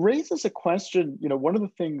 And it raises a question, you know, one of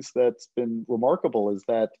the things that's been remarkable is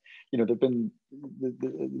that, you know,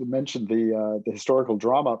 you mentioned the historical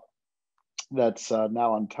drama that's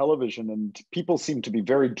now on television, and people seem to be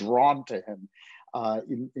very drawn to him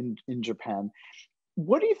in Japan.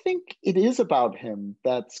 What do you think it is about him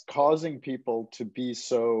that's causing people to be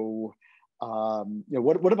so, you know,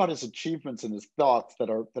 what about his achievements and his thoughts that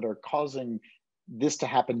are causing this to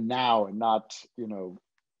happen now and not, you know,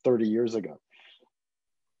 30 years ago?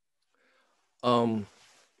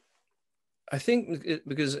 I think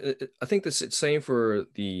I think it's the same for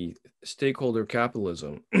the stakeholder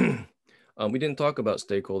capitalism. We didn't talk about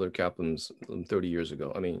stakeholder capitalism 30 years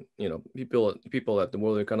ago. I mean, you know, people at the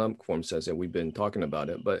World Economic Forum says that we've been talking about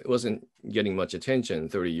it, but it wasn't getting much attention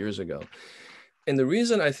 30 years ago. And the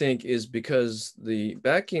reason, I think, is because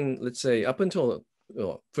back in, let's say, up until,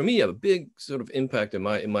 well, for me, a big sort of impact in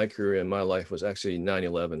my career and my life was actually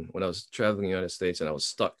 9/11, when I was traveling in the United States and I was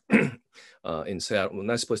stuck in Seattle. Well,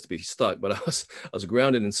 not supposed to be stuck, but I was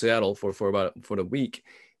grounded in Seattle for a week.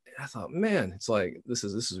 And I thought, man, it's like this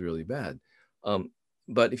is really bad.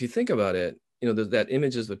 But if you think about it, you know, that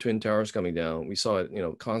images of the Twin Towers coming down, we saw it, you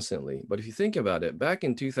know, constantly. But if you think about it, back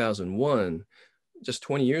in 2001, just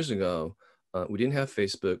 20 years ago, we didn't have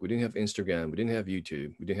Facebook, we didn't have Instagram, we didn't have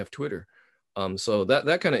YouTube, we didn't have Twitter. So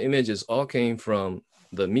that kind of images all came from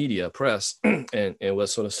the media press and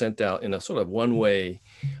was sort of sent out in a sort of one-way,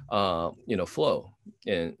 you know, flow.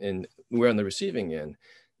 And we're on the receiving end.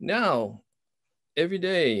 Now, every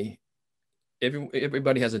day,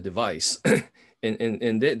 everybody has a device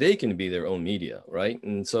and they can be their own media, right?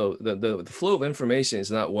 And so the flow of information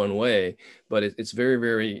is not one way, but it's very,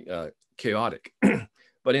 very chaotic.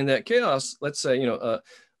 But in that chaos, let's say, a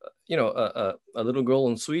little girl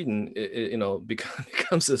in Sweden,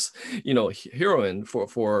 becomes this, heroine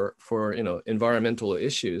for environmental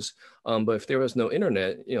issues. But if there was no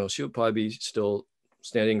internet, she would probably be still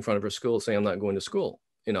standing in front of her school saying, "I'm not going to school,"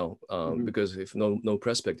 because if no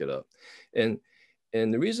press picked it up. And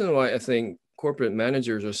the reason why I think corporate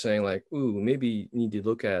managers are saying like, "Ooh, maybe you need to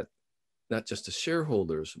look at not just the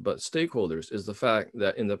shareholders, but stakeholders," is the fact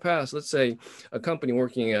that in the past, let's say a company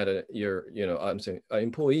working at an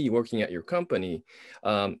employee working at your company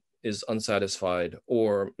is unsatisfied,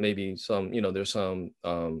 or maybe there's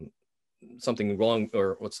something wrong,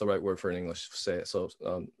 or what's the right word for in English? Say it. So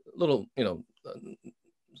little,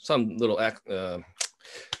 some little act.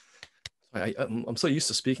 I'm so used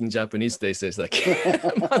to speaking Japanese these days, like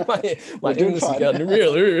my English has gotten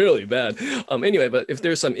really, really bad. Anyway, but if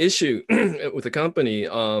there's some issue with the company,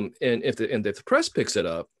 and if the press picks it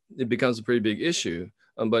up, it becomes a pretty big issue.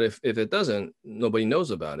 But if it doesn't, nobody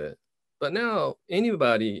knows about it. But now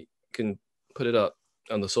anybody can put it up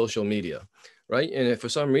on the social media, right? And if for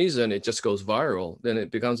some reason it just goes viral, then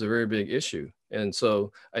it becomes a very big issue. And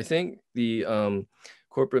so I think the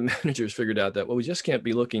corporate managers figured out that, well, we just can't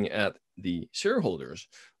be looking at the shareholders,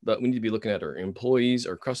 but we need to be looking at our employees,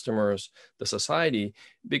 our customers, the society,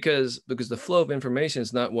 because the flow of information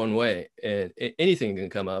is not one way, and anything can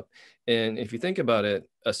come up. And if you think about it,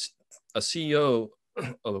 a CEO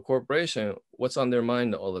of a corporation, what's on their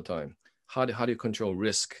mind all the time? How do you control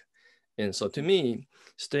risk? And so to me,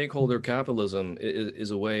 stakeholder capitalism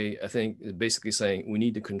is a way, I think, basically saying we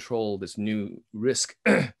need to control this new risk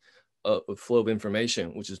of flow of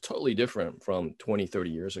information, which is totally different from 20, 30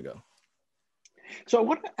 years ago. So I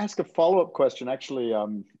want to ask a follow-up question, actually,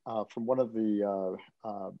 from one of the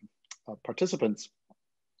participants.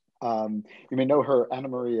 You may know her, Anna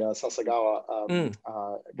Maria Sasagawa.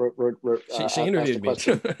 She interviewed me.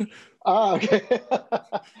 Okay.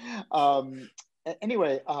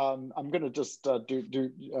 Anyway, I'm going to just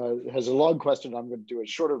has a long question. I'm going to do a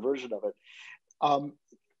shorter version of it.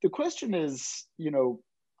 The question is,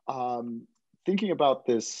 thinking about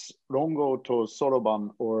this Rongo to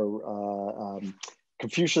Soroban, or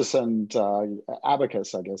Confucius and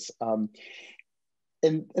Abacus, I guess.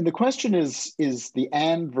 And the question is the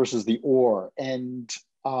and versus the or, and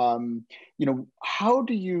how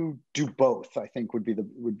do you do both? I think would be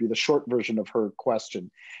the short version of her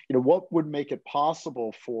question. What would make it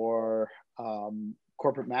possible for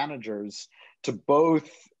corporate managers to both,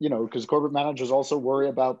 because corporate managers also worry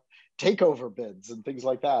about takeover bids and things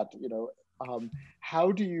like that.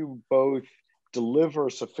 How do you both deliver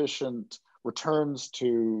sufficient returns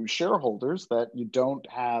to shareholders that you don't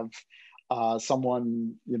have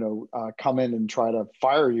someone come in and try to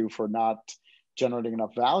fire you for not generating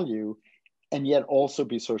enough value, and yet also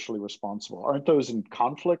be socially responsible? Aren't those in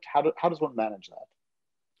conflict? How does one manage that?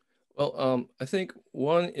 Well, I think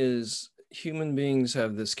one is human beings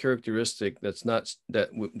have this characteristic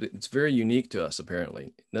it's very unique to us,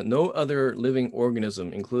 apparently, that no other living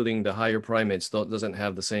organism, including the higher primates, doesn't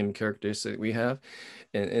have the same characteristic we have.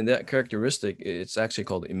 And that characteristic, it's actually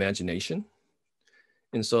called imagination.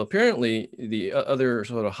 And so apparently the other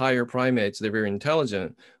sort of higher primates, they're very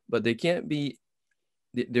intelligent, but they can't be,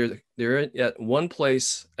 they're at one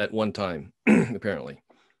place at one time, apparently.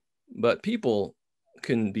 But people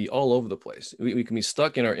can be all over the place. We can be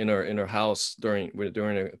stuck in our house during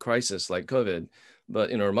a crisis like COVID, but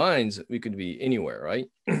in our minds we could be anywhere, right?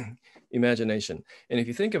 Imagination. And if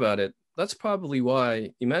you think about it, that's probably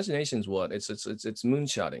why imagination is what it's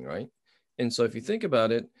moonshotting, right? And so if you think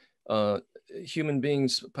about it, human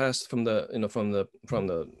beings passed from the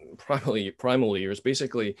primal years,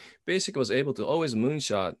 basically was able to always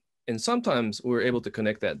moonshot, and sometimes we were able to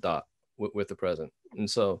connect that dot with the present. And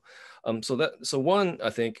so one, I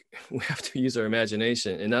think we have to use our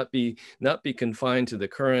imagination and not be confined to the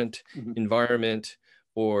current environment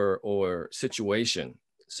or situation,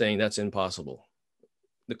 saying that's impossible.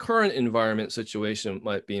 The current environment situation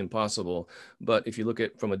might be impossible, but if you look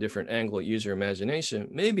at it from a different angle, use your imagination,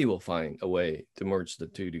 maybe we'll find a way to merge the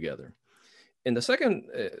two together. And the second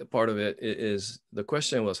part of it is, the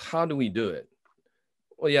question was, how do we do it?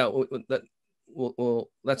 Well, yeah,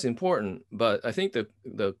 that's important, but I think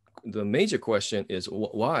the major question is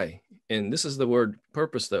why? And this is the word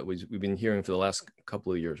purpose that we've been hearing for the last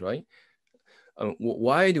couple of years, right?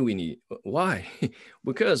 Why do we need? Why?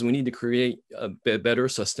 Because we need to create a better,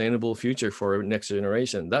 sustainable future for our next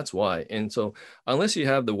generation. That's why. And so, unless you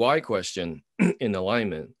have the why question in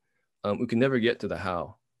alignment, we can never get to the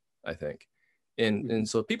how, I think. And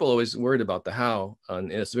so people always worried about the how,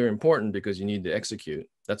 and it's very important because you need to execute.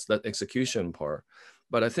 That's that execution part.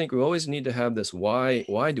 But I think we always need to have this why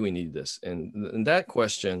do we need this? And that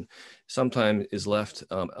question sometimes is left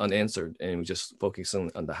unanswered, and we just focus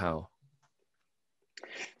on the how.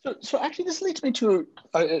 So actually, this leads me to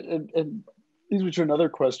another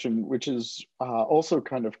question, which is also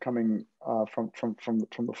kind of coming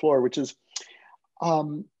from the floor, which is,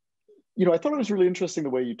 I thought it was really interesting the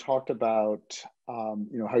way you talked about,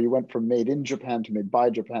 how you went from made in Japan to made by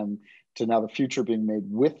Japan to now the future being made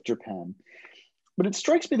with Japan. But it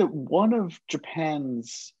strikes me that one of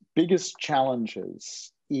Japan's biggest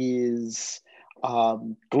challenges is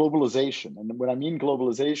globalization. And when I mean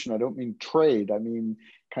globalization, I don't mean trade. I mean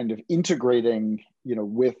kind of integrating,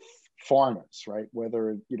 with foreigners, right?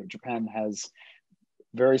 Whether, Japan has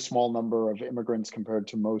very small number of immigrants compared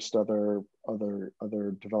to most other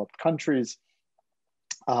developed countries.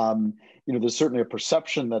 There's certainly a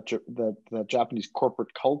perception that Japanese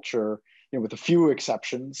corporate culture, with a few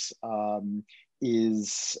exceptions,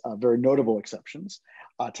 is very notable exceptions,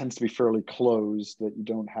 tends to be fairly closed. That you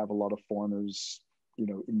don't have a lot of foreigners,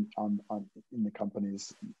 in the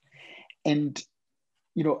companies, and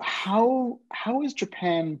how is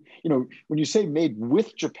Japan? When you say made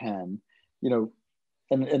with Japan,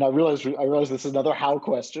 and I realize this is another how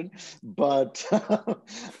question, but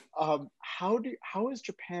how is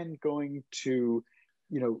Japan going to,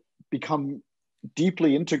 become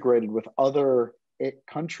deeply integrated with other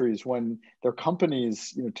countries when their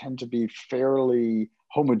companies, tend to be fairly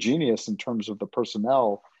homogeneous in terms of the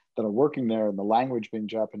personnel that are working there and the language being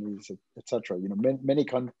Japanese, et cetera. Many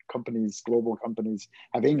companies, global companies,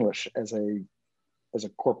 have English as a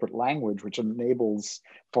corporate language, which enables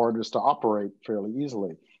foreigners to operate fairly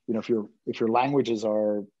easily. If your language is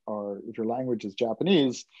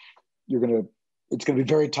Japanese, it's gonna be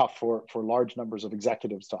very tough for large numbers of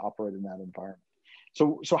executives to operate in that environment.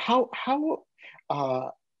 So how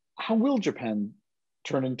will Japan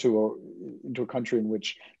turn into a country in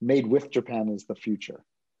which made with Japan is the future?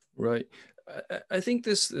 Right. I think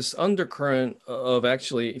this undercurrent of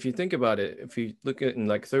actually, if you think about it, if you look at in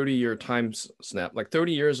like 30-year time snap, like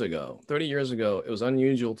 30 years ago, it was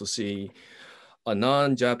unusual to see a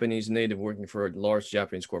non-Japanese native working for a large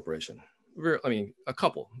Japanese corporation. A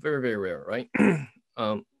couple, very, very rare, right?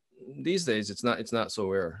 These days, it's not so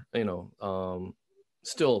rare,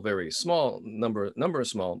 still a very small number is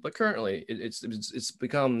small, but currently it's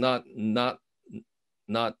become not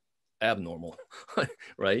abnormal,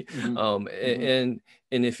 right? Mm-hmm.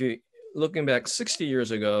 And if you looking back 60 years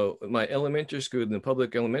ago, my elementary school, the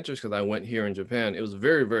public elementary school I went here in Japan, it was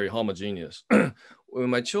very, very homogeneous. When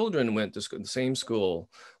my children went to the same school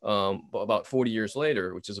about 40 years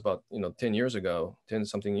later, which is about 10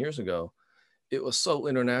 something years ago, it was so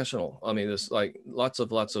international. I mean, there's like lots of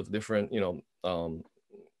different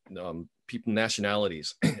people,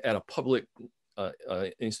 nationalities at a public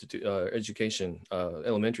institute education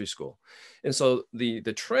elementary school, and so the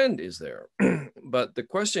trend is there. But the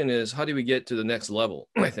question is, how do we get to the next level?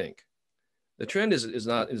 I think the trend is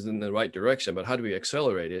in the right direction, but how do we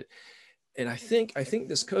accelerate it? And I think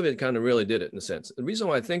this COVID kind of really did it in a sense. The reason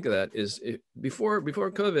why I think of that is before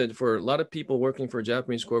COVID, for a lot of people working for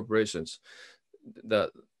Japanese corporations, the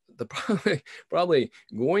probably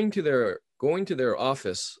going to their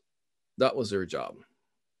office, that was their job.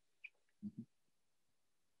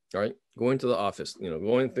 Right, going to the office,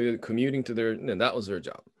 going through commuting to that was their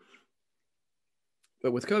job.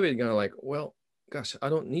 But with COVID, kind of like, well, gosh, I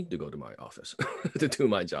don't need to go to my office to do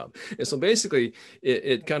my job. And so basically,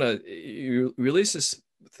 it kind of you release this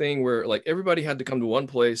thing where like everybody had to come to one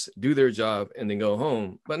place, do their job, and then go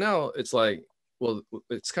home. But now it's like, well,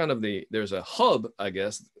 it's kind of there's a hub, I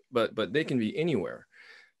guess, but they can be anywhere.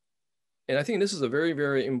 And I think this is a very,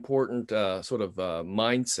 very important sort of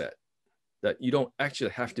mindset, that you don't actually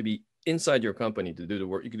have to be inside your company to do the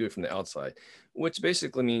work. You can do it from the outside, which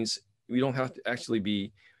basically means you don't have to actually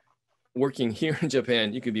be working here in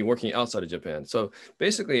Japan. You could be working outside of Japan. So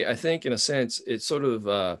basically, I think in a sense, it sort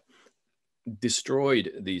of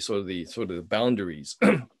destroyed the sort of boundaries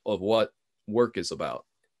of what work is about,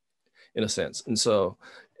 in a sense. And so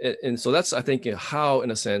that's, I think, how, in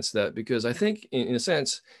a sense, that because I think in a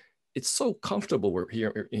sense, it's so comfortable we're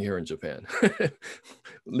here in Japan,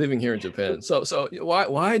 living here in Japan. So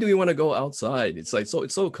why do we want to go outside? It's like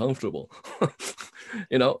it's so comfortable,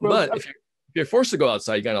 Well, but if you're forced to go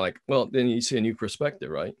outside, you kind of like, well, then you see a new perspective,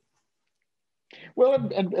 right? Well,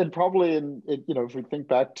 and probably if we think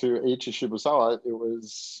back to Eiichi Shibusawa, it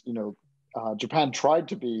was Japan tried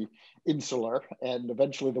to be insular, and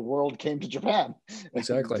eventually the world came to Japan.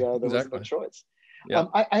 Exactly. And, there was no choice. Yeah.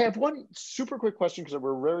 I have one super quick question because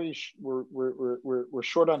we're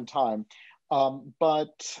short on time,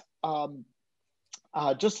 but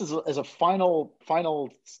Just as a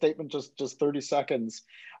final statement, just 30 seconds.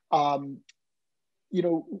 You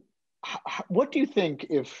know, what do you think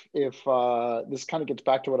if this kind of gets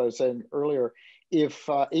back to what I was saying earlier, if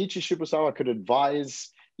Eiichi Shibusawa could advise,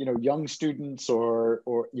 you know, young students or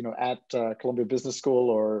you know, at Columbia Business School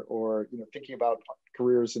or you know, thinking about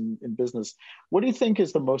careers in business, what do you think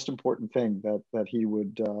is the most important thing that he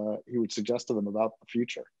would suggest to them about the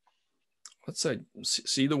future? Let's say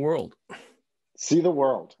see the world. See the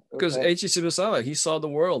world. Because Eiichi Shibusawa, he saw the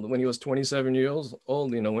world when he was 27 years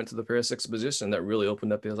old, you know, went to the Paris Exposition that really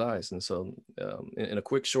opened up his eyes. And so in a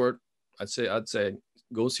quick short, I'd say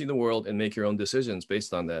go see the world and make your own decisions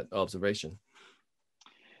based on that observation.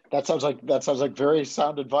 That sounds like very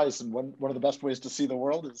sound advice. And one of the best ways to see the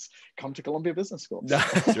world is come to Columbia Business School.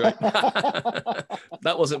 That's right.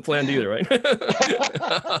 That wasn't planned either, right?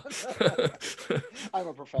 I'm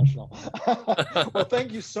a professional. Well,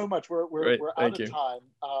 thank you so much. We're out of time,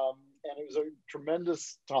 and it was a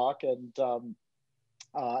tremendous talk, and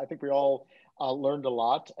I think we all learned a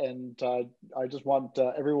lot. And I just want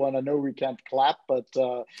everyone, I know we can't clap, but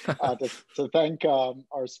to thank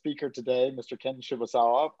our speaker today, Mr. Ken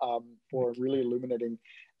Shibusawa, for really illuminating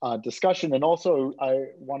discussion. And also I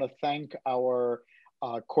want to thank our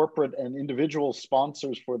corporate and individual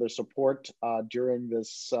sponsors for their support during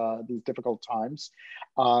these difficult times.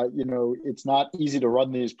 You know, it's not easy to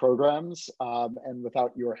run these programs, and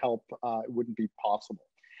without your help, it wouldn't be possible.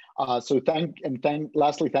 So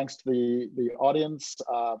lastly, thanks to the audience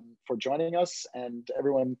for joining us, and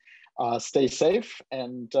everyone stay safe,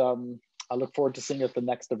 and I look forward to seeing you at the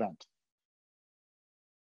next event.